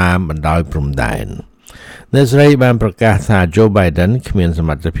តាមបណ្ដោយព្រំដែនអ្នកស្រីបានប្រកាសថា Joe Biden គ្មានសម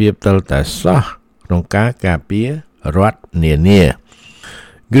ត្ថភាពទើបតែសោះក្នុងការការពាររដ្ឋនានា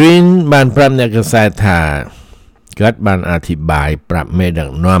Green បានប្រាប់អ្នកកាសែតថាគាត់បានអធិប្បាយប្រាប់មេដឹក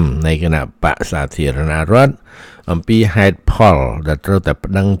នាំនៃគណៈបក្សសាធារណរដ្ឋអំពីហេតុផលដែលត្រូវតែ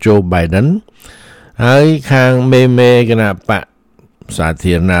ប្តឹង Joe Biden ហើយខាងមេគណៈបក្សសា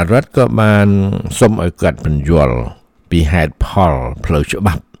ធារណរដ្ឋក៏បានសុំឲ្យគាត់បញ្យល់ពីហេតុផលផ្លូវច្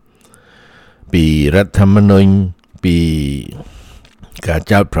បាប់ពីរដ្ឋធម្មនុញ្ញពីការ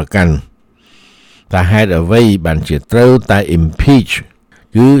ចោទប្រកាន់ថាហេតុអ្វីបានជាត្រូវតែ impeach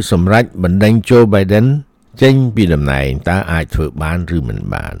គឺសម្រាប់បណ្ដេញ Joe Biden ចេញពីតំណែងតើអាចធ្វើបានឬមិន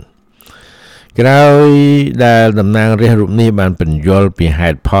បានក្រោយដែលតំណាងរាស្ត្ររូបនេះបានបញ្យល់ពីហេ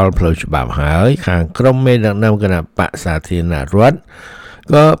តុផលផ្លូវច្បាប់ហើយខាងក្រុមមេដឹកនាំគណៈបក្សសាធារណរដ្ឋ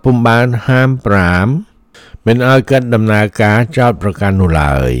ក៏ពុំបានហាម5មិនឲ្យកាត់ដំណើរការចោទប្រកាន់នោះ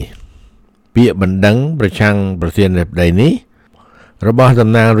ឡើយពាក្យបណ្ដឹងប្រឆាំងប្រធានាធិបតីនេះរបស់តំ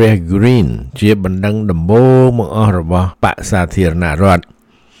ណាងរាស្ត្រ Green ជាបណ្ដឹងដំបូងបង្អស់របស់បក្សសាធារណរដ្ឋ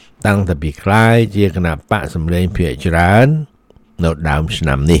តាំងពីពីក្លាយជាគណៈបក្សសម្លេងភាគច្រើននៅដើមឆ្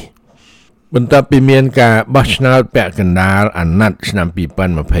នាំនេះបន្ទាប់ពីមានការបោះឆ្នោតពាក់កណ្ដាលអាណត្តិឆ្នាំ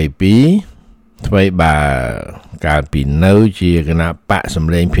2022ថ្មីបើកាលពីនៅជាគណៈបក្សស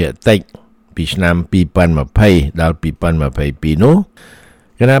ម្លេងភាគតិចពីឆ្នាំ2020ដល់2022នោះ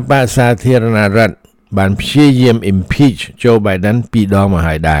គណៈបក្សសាធារណរដ្ឋបានព្យាយាម impeach Joe Biden 2 ដងមក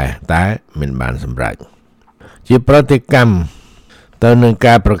ហើយដែរតែមិនបានសម្រេចជាប្រតិកម្មទៅនឹង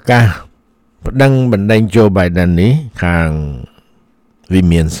ការប្រកាសប្តឹងបណ្ដេញ Joe Biden នេះខាងវិ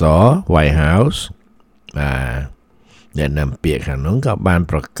មានស White House អ្នកនាំពាក្យខាងនោះក៏បាន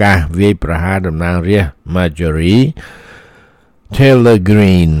ប្រកាសវាយប្រហារតំណាងរាស្ត្រ Marjorie Taylor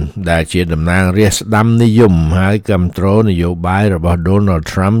Greene ដែលជាតំណាងរាស្ត្រស្ដាំនិយមហើយគាំទ្រនយោបាយរបស់ Donald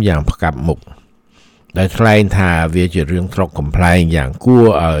Trump យ៉ាងផ្កាប់មុខដែលថ្លែងថាវាជារឿងត្រកកំប្លែងយ៉ាងគួរ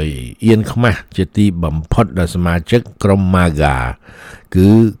ឲ្យអៀនខ្មាស់ជាទីបំផុតដល់សមាជិកក្រុម MAGA គឺ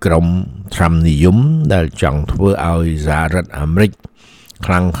ក្រុម Trump និយមដែលចង់ធ្វើឲ្យសហរដ្ឋអាមេរិក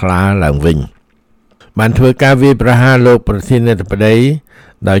ខ្លាំងក្លាឡើងវិញបានធ្វើការវាយប្រហារលោកប្រធានាធិបតី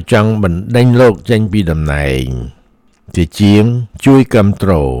ដោយចង់បណ្ដេញលោកចេញពីតំណែងជាជាងជួយគាំទ្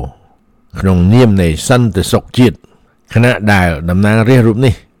រក្នុងនាមនៃសន្តិសុខជាតិខណៈដែលតំណាងរាស្ត្ររូប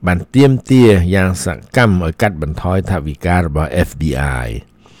នេះបានទាមទារយ៉ាងសកម្មឲ្យកាត់បន្ថយថវិការបស់ FBI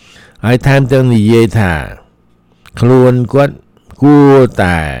ហើយថែមទាំងនិយាយថាខ្លួនគាត់គួរ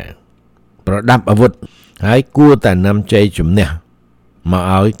តែប្រដាប់អាវុធហើយគួរតែនាំជ័យជំនះមក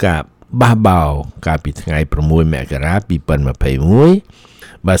ឲ្យការបះបោរកាលពីថ្ងៃ6មករា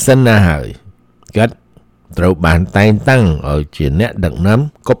2021បើសិនណាហើយគាត់ត្រូវបានតែងតាំងឲ្យជាអ្នកដឹកនាំ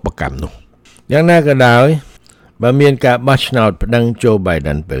កុបកម្មនោះយ៉ាងណាក៏ដោយបើមានការបោះឆ្នោតប្តឹង Joe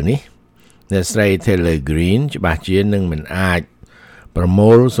Biden ពេលនេះអ្នកស្រី Taylor Greene ច្បាស់ជានឹងមិនអាច ប្រ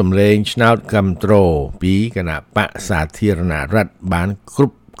មូលសម្លេងឆ្នោតគាំទ្រពីគណៈបកសាធារណរដ្ឋបានគ្រ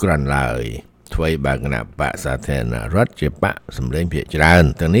ប់គ្រាន់ឡើយធ្វើឲ្យគណៈបកសាធារណរដ្ឋជាបកសម្លេងភាគច្រើន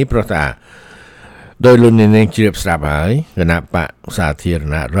ទាំងនេះព្រោះថាដោយលោកនាងជ្រាបស្រាប់ហើយគណៈបកសាធារ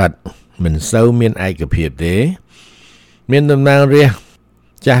ណរដ្ឋមិនសូវមានឯកភាពទេមានតំណាងរាស្ត្រ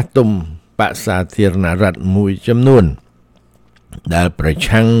ចាស់ទុំបកសាធារណរដ្ឋមួយចំនួនដែលប្រ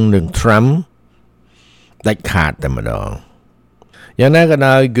ឆាំងនឹង Trump ដាច់ខាតតែម្ដងយ៉ាងណាក៏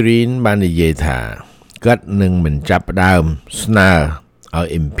ដោយ Green បាននិយាយថាគាត់នឹងមិនចាប់ផ្ដើមស្នើឲ្យ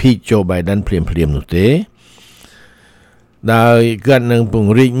impeach Joe Biden ភ្លាមៗនោះទេដោយគាត់នឹងព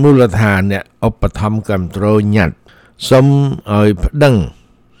ង្រីកមូលដ្ឋានអ្នកឧបត្ថម្ភគាំទ្រញ៉ាត់សូមឲ្យប្តឹង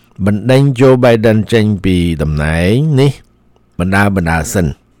បណ្ដេញ Joe Biden ចេញពីតំណែងនេះបណ្ដាសិន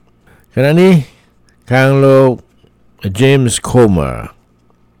ខណៈនេះខាងលោក James Comer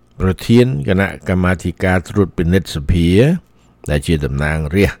ប្រធានគណៈកម្មាធិការត្រួតពិនិត្យសភាដែលជាតំណាង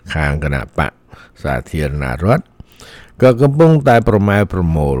រាស្ត្រខាងគណៈបកសាធារណរដ្ឋក៏កំពុងតែប្រម៉ែប្រ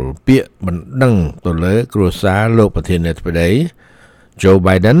មូលពាក្យបណ្ដឹងទៅលើគ្រួសារលោកប្រធានាធិបតី Joe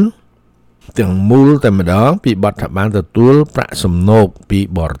Biden ទាំងមូលតែម្ដងពីបទថាបានទទួលប្រាក់សំណូកពី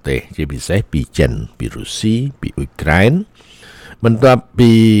បរទេសជាពិសេសពីចិនពីរុស្ស៊ីពីអ៊ុយក្រែនបន្ទាប់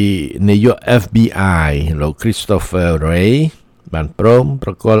ពីនាយក FBI លោក Christopher Wray បានព្រមប្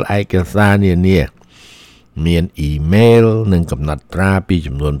រគល់ឯកសារនានាមានអ៊ីមែលនិងកំណត់ត្រាពី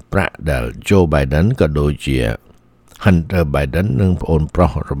ចំនួនប្រាក់ដែល Joe Biden ក៏ដូចជា Hunter Biden និងប្អូនប្រុ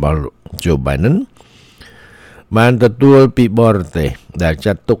សរបស់ Joe Biden បានទទួលពីបរទេសដែល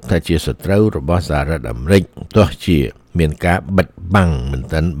ចាត់ទុកថាជាសត្រូវរបស់សហរដ្ឋអាមេរិកទោះជាមានការបិទបាំងមិន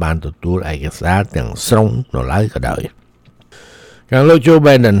ទាន់បានទទួលឯកសារទាំងស្រុងនៅឡើយក៏ដោយខាងលោក Joe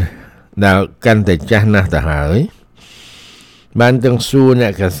Biden ដែលកាន់តែចាស់ណាស់ទៅហើយបានទាំងសួរអ្ន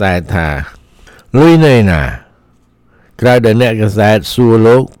កកាសែតថាលុយនៅណាក្រៅដែលអ្នកកាសែតសួរ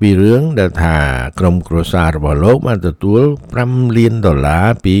លោកពីរឿងដែលថាក្រុមគ្រួសាររបស់លោកបានទទួល$5 លាន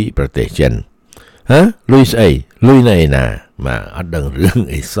ពីប្រទេសចិនលុយស្អីលុយនៅណាមកអត់ដឹងរឿង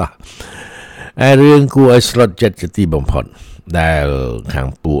អីសោះរឿងគួរឲ្យស្លុតចិត្តជាទីបំផុតដែលខាង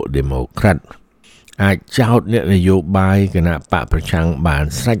ពួក Democrat អាចចោទអ្នកនយោបាយគណៈបកប្រឆាំងបាន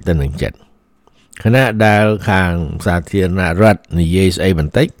ស្រេចទៅនឹងចិត្តខណៈដែលខាងសាធារណរដ្ឋនិយាយស្អីប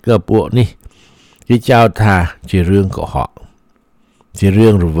ន្តិចក៏ពួកនេះគេចោទថាជារឿងកុហកជារឿ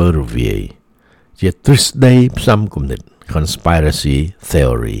ងរវើរវាយជាទ្រឹស្ដីផ្សំគំនិត conspiracy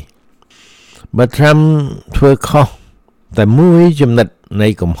theory បើTrumpធ្វើខុសតែមួយចំណិតនៃ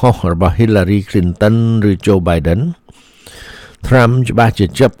កំហុសរបស់ Hillary Clinton ឬ Joe Biden Trump ច្បាស់ជា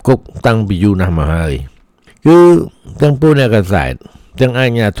ចាប់គុកតាំងពីយូរណាស់មកហើយគឺទាំងពួកអ្នកកាសែតទាំងអា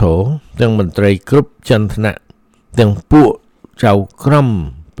ជ្ញាធរទាំងមន្ត្រីគ្រប់ចន្ទនៈទាំងពួកចៅក្រម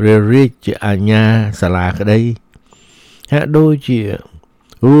ព្រះរាជាអាជ្ញាសាលាក្តីហាក់ដូចជា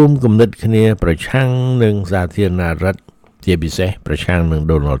រួមគំនិតគ្នាប្រឆាំងនឹងសាធារណរដ្ឋជាពិសេសប្រឆាំងនឹង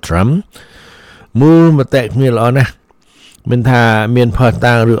Donald Trump មូលមតិគ្នាល្អណាស់មិនថាមានផុស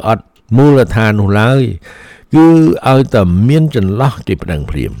តាងឬអត់មូលដ្ឋាននោះឡើយគឺឲ្យតែមានចន្លោះគេប្តឹង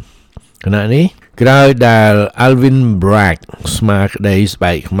ព្រាមខណៈនេះក្រោយដែល Alvin Bragg ស្មារតីស្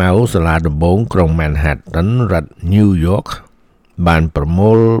បែកខ្មៅសាលាដំបងក្រុង Manhattan រដ្ឋ New York បានប្រមូ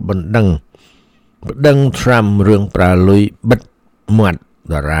លបណ្ដឹង Trump រឿងប្រើលុយបិទមាត់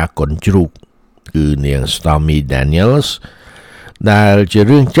តារាកុនជ្រូកគឺនាង Stormy Daniels ដែលជា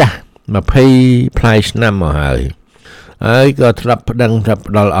រឿងចាស់20ផ្លាយឆ្នាំមកហើយក៏ធ្លាប់ប្តឹងថា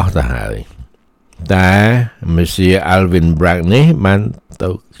ផ្ដល់អស់ទៅហើយតែ Monsieur Alvin Bragg នេះបានទៅ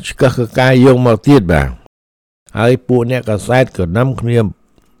ឆ្កឹះកកាយយកមកទៀតបាទហើយពួកអ្នកកាសែតក៏នាំគ្នា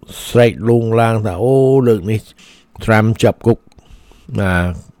ស្រែកលូងឡើងថាអូលើកនេះ Trump ចាប់គុក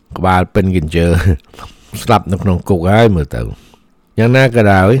ក្បាលពេនកញ្ជើស្លាប់នៅក្នុងគុកហើយមើលទៅយ៉ាងណាក៏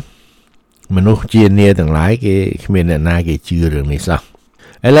ដោយមនុស្សជានីទាំងឡាយគេគ្មានអ្នកណាគេជឿរឿងនេះសោះ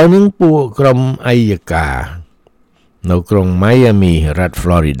ឥឡូវនេះពួកក្រុមអัยការនៅក្រុង Miami រដ្ឋ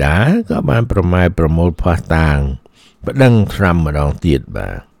Florida ក៏បានប្រមូលភស្តុតាងប្តឹង Trump ម្ដងទៀតបា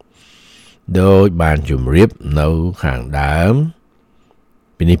ទដោយបានជម្រាបនៅខាងដើម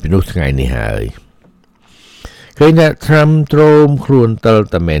ពីនេះថ្ងៃនេះហើយឃើញថា Trump ទ្រាំខ្លួនតិល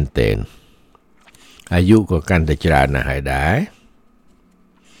តែមែនទែនអាយុក៏កាន់តែច្រើនណាស់ហើយដែរ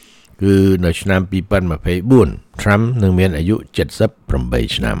គឺនៅឆ្នាំ2024 Trump នឹងមានអាយុ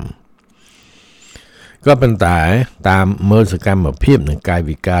78ឆ្នាំក៏ប៉ុន្តែតាមមើលសកម្មភាពនិងកាយ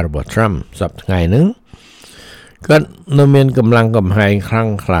វិការរបស់ Trump សប្តាហ៍ថ្ងៃហ្នឹងគាត់នៅមានកម្លាំងកំហែងខ្លាំង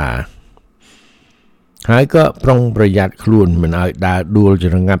ក្លាហើយក៏ប្រុងប្រយ័ត្នខ្លួនមិនឲ្យដើរដួល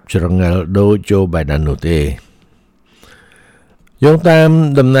ច្រងាប់ច្រងិលដោយ Joe Biden នោះទេយោងតាម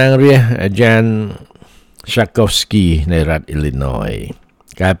តំណាងរាស្ត្រ Jan Tchaikovsky នៃរដ្ឋ Illinois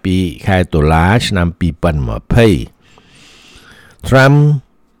កាលពីខែតុលាឆ្នាំ2020 Trump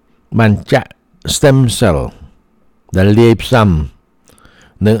បានចាក់ stem cell ដែលលាយផ្សំ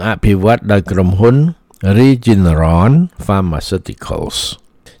និងអភិវឌ្ឍដោយក្រុមហ៊ុន Regeneron Pharmaceuticals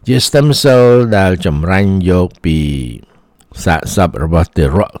ជា stem cell ដែលចម្រាញ់យកពីសាកសពរបស់ទា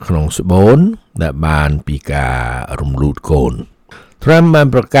រកក្នុងស្បូនដែលបានពីការរំលូតកូន Trump បាន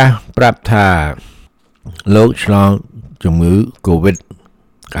ប្រកាសប្រាប់ថាលោកឆ្លងជំងឺ COVID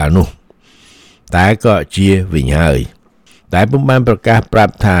កាលនោះតែក៏ជាវិញហើយតែពុំបានប្រកាសប្រា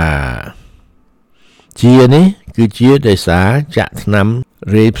ប់ថាជានេះគឺជាដោយសារចាក់ថ្នាំ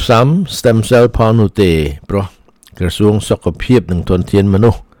រាយផ្សំ stem cell ផងនោះទេព្រោះក្រសួងសុខភាពនិងធនធានមនុ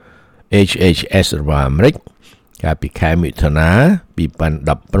ស្ស HHS របស់អាមេរិកកាលពីខែមិថុនា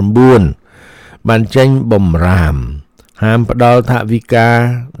2019បានចេញបំរាមហាមផ្ដល់ថវិកា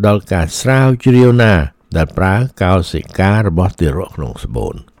ដល់ការស្រាវជ្រាវណាដែលប្រើកោសិការបស់ទារកក្នុងស្បូ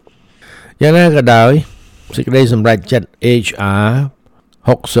នយ៉ាងណាក៏ដោយសេចក្តីសម្រេចចិត្ត HR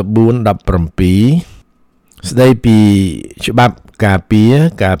 6417ស្តីពីច្បាប់ការពារ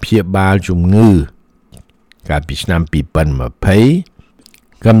ការព្យាបាលជំងឺកាលពីឆ្នាំ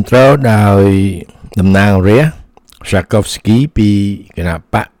2020គាំទ្រដោយតំណាងរាស្ត្រ Tchaikovsky ពីគណ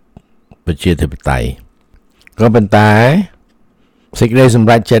បក្សប្រជាធិបតេយ្យក៏ប៉ុន្តែសេចក្តីសម្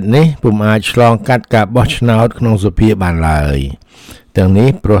រេចចិត្តនេះពុំអាចឆ្លងកាត់ការបោះឆ្នោតក្នុងសភាបានឡើយទាំងនេះ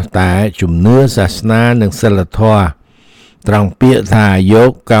ព្រោះតែជំនឿសាសនានិងសីលធម៌ត្រង់ពាក្យថាយ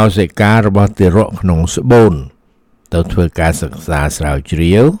កកោសិការបស់ទារកក្នុងស្បូនទៅធ្វើការសិក្សាស្រាវជ្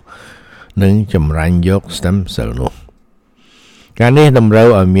រាវនិងចម្រាញ់យក stem cell នោះការនេះតម្រូវ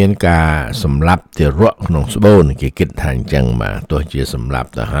ឲ្យមានការសម្លាប់ទារកក្នុងស្បូនគេគិតថាអញ្ចឹងបាទទោះជាសម្លាប់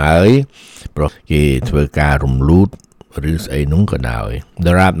ទៅហើយព្រោះគេធ្វើការរំលូតឬស្អីនោះក៏ដោយដ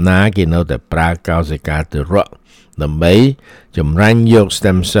រាបណាគេនៅតែប្រើកោសិកាទារកដើម្បីចម្រាញ់យក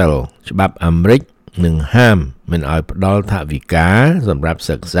stem cell ច្បាប់អាមេរិកនឹងហាមមិនឲ្យផ្ដល់ថវិកាសម្រាប់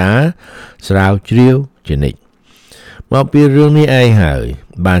សិក្សាស្រាវជ្រាវជានិច្ចមកពីរឿងនេះឯងហើយ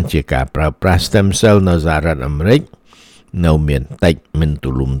បានជាការប្រើប្រាស់ stem cell នៅសហរដ្ឋអាមេរិកនៅមានតិចមិនទូ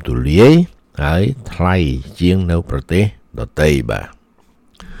លំទូលាយហើយថ្លៃជាងនៅប្រទេសដទៃបាទ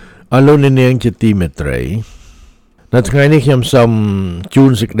អរលោកអ្នកនាងជាទីមេត្រីនៅថ្ងៃនេះខ្ញុំសូមជូ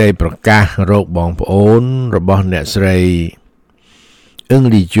នសេចក្តីប្រកាសរកបងប្អូនរបស់អ្នកស្រីអឹង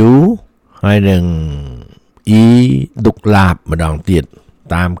លីជូហើយនឹងអ៊ីឌុកឡាបម្ដងទៀត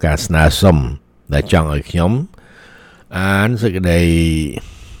តាមការស្នើសុំដែលចង់ឲ្យខ្ញុំអានសេចក្តី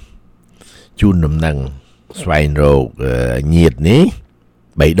ជូនដំណឹងស្វែងរកញាតិនេះ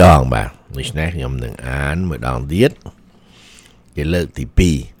3ដងបាទដូច្នេះខ្ញុំនឹងអានមួយដងទៀតជាលើកទី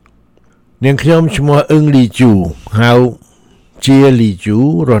2នាងខ្ញុំឈ្មោះអឹងលីជូហៅជាលីជូ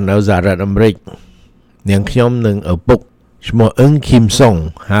រស់នៅសហរដ្ឋអាមេរិកនាងខ្ញុំនឹងឪពុកឈ្មោះអឹងឃីមសុង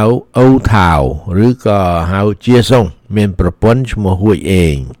ហៅអូថាវឬក៏ហៅជាសុងមានប្រពន្ធឈ្មោះហួយអេ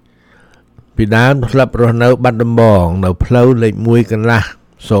ងពីដើមធ្លាប់រស់នៅបាត់ដំបងនៅផ្លូវលេខ1កន្លះ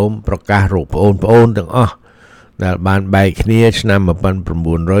សូមប្រកាសរកបងប្អូនទាំងអស់ដែលបានបែកគ្នាឆ្នាំ1975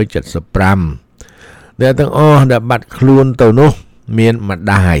អ្នកទាំងអស់ដែលបាត់ខ្លួនទៅនោះមានម្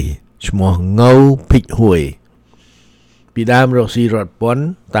ដាយឈ្មោះងៅភិកហួយពីដើមរកស៊ីរត់ពន្ធ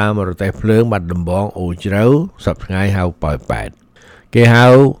តាមរទេះភ្លើងបាត់ដំបងអូជ្រៅសប្តាហ៍ហៅប៉ោយប៉ែតគេហៅ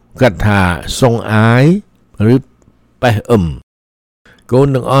កាត់ថាសុងអាយឬប៉េះអឹមកូន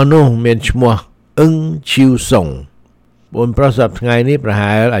ទាំងអស់នោះមានឈ្មោះអឹងឈីវសុងបងប្រុសសប្តាហ៍នេះប្រ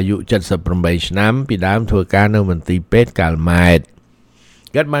ហែលអាយុ78ឆ្នាំពីដើមធ្វើការនៅមន្ទីរពេទ្យកាល់ម៉ែត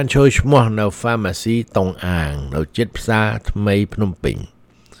គាត់បានចូលឈ្មោះនៅ Pharmacy តុងអាងនៅជិតផ្សារថ្មីភ្នំពេញ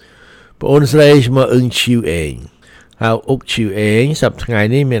ប្អូនស្រីឈ្មោះអឹងឈីវអេងហៅអុកឈីវអេងសប្តាហ៍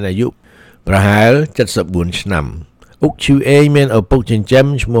នេះមានអាយុប្រហែល74ឆ្នាំអុកឈីវអេងមានឪពុកចិញ្ចឹម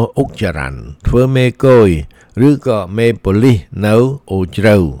ឈ្មោះអុកចរ៉ាន់ធ្វើមេកុយឬក៏មេប៉ូលីសនៅអូជ្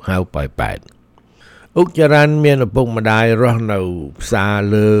រៅហៅប៉ោយប៉ែតអុកចរ៉ាន់មានឪពុកម្ដាយរស់នៅផ្សារ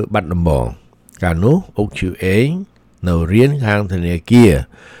លើបាត់ដំបងកាលនោះអុកឈីវអេងនៅរៀនខាងធនាគារ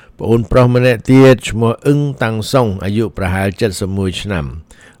ប្អូនប្រុសម្នាក់ទៀតឈ្មោះអឹងតាំងសុងអាយុប្រហែល71ឆ្នាំ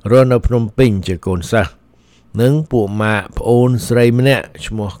រស់នៅភ្នំពេញជាកូនសិស្សនិងពួកម៉ាក់ប្អូនស្រីម្នាក់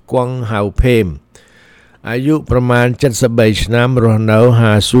ឈ្មោះគង់ហៅភេមអាយុប្រមាណ73ឆ្នាំរស់នៅ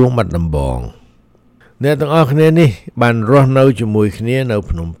ហាសួងបាត់ដំបងអ្នកទាំងអស់គ្នានេះបានរស់នៅជាមួយគ្នានៅ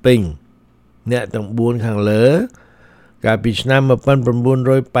ភ្នំពេញអ្នកទាំង4ខាងលើកាលពីឆ្នាំ1987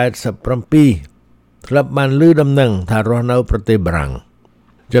ធ្លាប់បានឮដំណឹងថារស់នៅប្រទេសបារាំង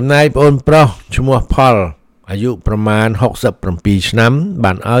ចំណែកប្អូនប្រុសឈ្មោះផលអាយុប្រមាណ67ឆ្នាំ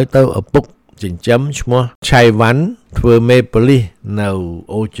បានឲ្យទៅឪពុកចិញ្ចឹមឈ្មោះឆៃវ៉ាន់ធ្វើមេប៉ូលីសនៅ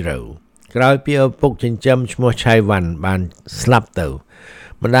អូជ្រៅ ក្រោយពីឪពុកចិញ្ចឹមឈ្មោះឆៃវ៉ាន់បានស្លាប់ទៅ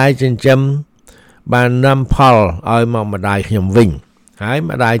ម្ដាយចិញ្ចឹមបាននាំផលឲ្យមកម្ដាយខ្ញុំវិញហើយ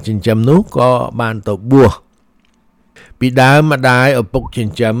ម្ដាយចិញ្ចឹមនោះក៏បានទៅបួសពីដើមម្ដាយឪពុកចិ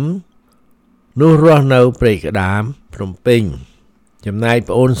ញ្ចឹមនោះរស់នៅព្រៃក្តាមភ្នំពេញចំណែក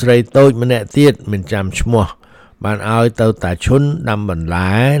ប្អូនស្រីតូចម្នាក់ទៀតមិនចាំឈ្មោះបានឲ្យទៅតាឈុនដាំបន្លែ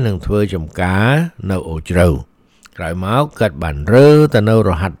និងធ្វើចំការនៅអូជ្រៅក្រោយមកគាត់បានរើទៅនៅរ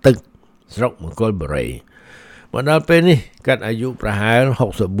ហាត់ទឹកស្រុកមង្គលបុរីមកដល់ពេលនេះគាត់អាយុប្រហែល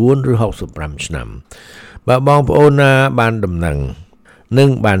64ឬ65ឆ្នាំបើបងប្អូនណាបានដំណឹងនិង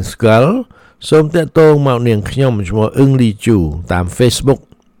បានស្គាល់សូមទាក់ទងមកនាងខ្ញុំឈ្មោះអ៊ឹងលីជូតាម Facebook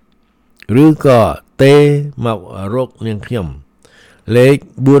ឬក៏ទេមករកនាងខ្ញុំលេខ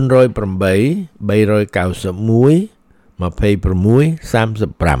408 391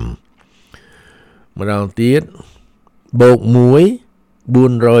 2635ម្ដងទៀតបូក1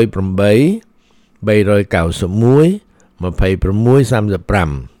 408 391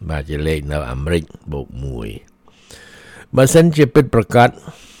 2635បាទជាលេខនៅអាមេរិកបូក1បើសិនជាពិតប្រាកដ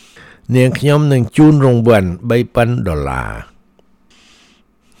នាងខ្ញុំនឹងជូនរង្វាន់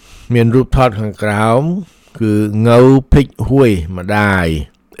$3,000មានរូបថតខាងក្រោមគឺងៅភិកហួយម្ដាយ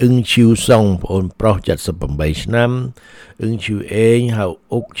អ៊ឹងឈីវសុងប្អូនប្រុស78ឆ្នាំអ៊ឹងឈីវអេងហៅ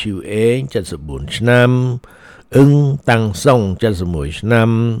អុកឈីវអេង74ឆ្នាំអ៊ឹងតាំងសុង71ឆ្នាំ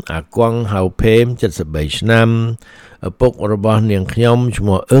អាគង់ហៅភេម73ឆ្នាំឪពុករបស់នាងខ្ញុំឈ្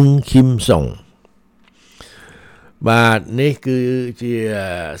មោះអ៊ឹងឃីមសុងបាទនេះគឺជា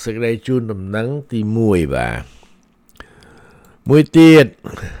សេចក្តីជូនដំណឹងទី1បាទមួយទៀត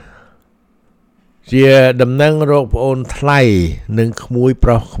ជាដំណឹងរកប្អូនថ្លៃនិងក្មួយប្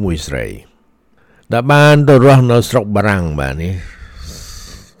រុសក្មួយស្រីដែលបានទៅរស់នៅស្រុកបារាំងបាទនេះ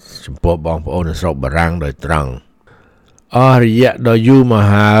ចំពោះបងប្អូននៅស្រុកបារាំងដោយត្រង់អស់រយៈដ៏យូរមក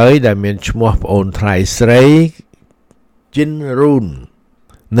ហើយដែលមានឈ្មោះប្អូនថ្លៃស្រីជីនរូន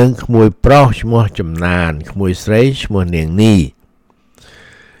និងក្មួយប្រុសឈ្មោះចំណានក្មួយស្រីឈ្មោះនាងនី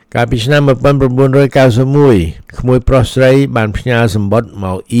កាលពីឆ្នាំ1991ក្មួយប្រុសស្រីបានផ្ញើសម្បត្តិម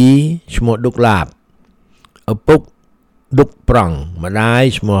កអ៊ីឈ្មោះឌុកឡាបឪពុកឌុកប្រង់ម្ដាយ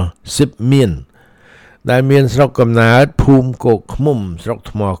ឈ្មោះស៊ីបមៀនដែលមានស្រុកកំណើតភូមិគោកឃ្មុំស្រុក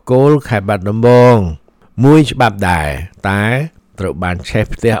ថ្មគោលខេត្តបាត់ដំបងមួយច្បាប់ដែរតែត្រូវបានឆេះ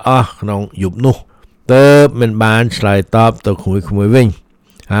ផ្ទះអស់ក្នុងយប់នោះទើបមិនបានឆ្លើយតបទៅក្មួយវិញ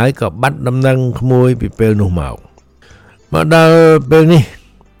ហើយក៏បាត់ដំណឹងក្មួយពីពេលនោះមកដល់ពេលនេះ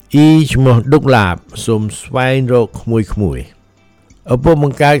អ៊ីឈ្មោះឌុកឡាបសូមស្វែងរកក្មួយឪពុកប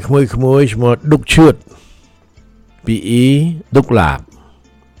ង្កើតក្មួយឈ្មោះឌុកឈឿតពីអ៊ីឌុកឡាប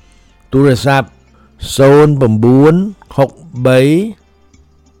ទូរស័ព្ទ0963 10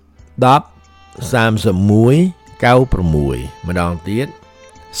 31 96ម្ដងទៀត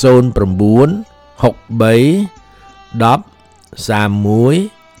0963 10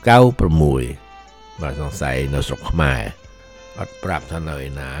 31 96បាទសង្ស័យនៅស្រុកខ្មែរអត់ប្រាប់ថានៅឯ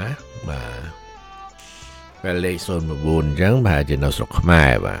ណាបាទពេលលេខ09អញ្ចឹងប្រហែលជានៅស្រុកខ្មែរ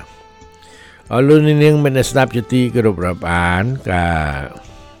បាទអរលោកនាងមានស្ដាប់ជាទីគោរពរាប់អានការ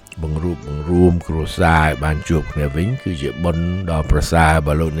បង្រួបបង្រួមគ្រួសារឲ្យបានជួបគ្នាវិញគឺជាបុណ្យដ៏ប្រសើរ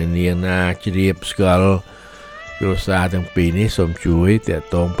បើលោកនាងណាជ្រាបស្គាល់គ្រួសារទាំងពីរនេះសូមជួយតាក់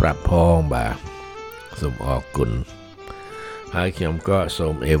ទងប្រាប់ផងបាទសូមអរគុណហើយខ្ញុំក៏សូ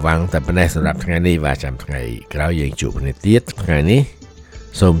មអេវ៉ាំងតែប៉ុណ្ណេះសម្រាប់ថ្ងៃនេះបាទចាំថ្ងៃក្រោយយើងជួបគ្នាទៀតថ្ងៃនេះ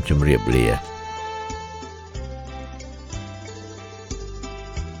សូមជម្រាបលា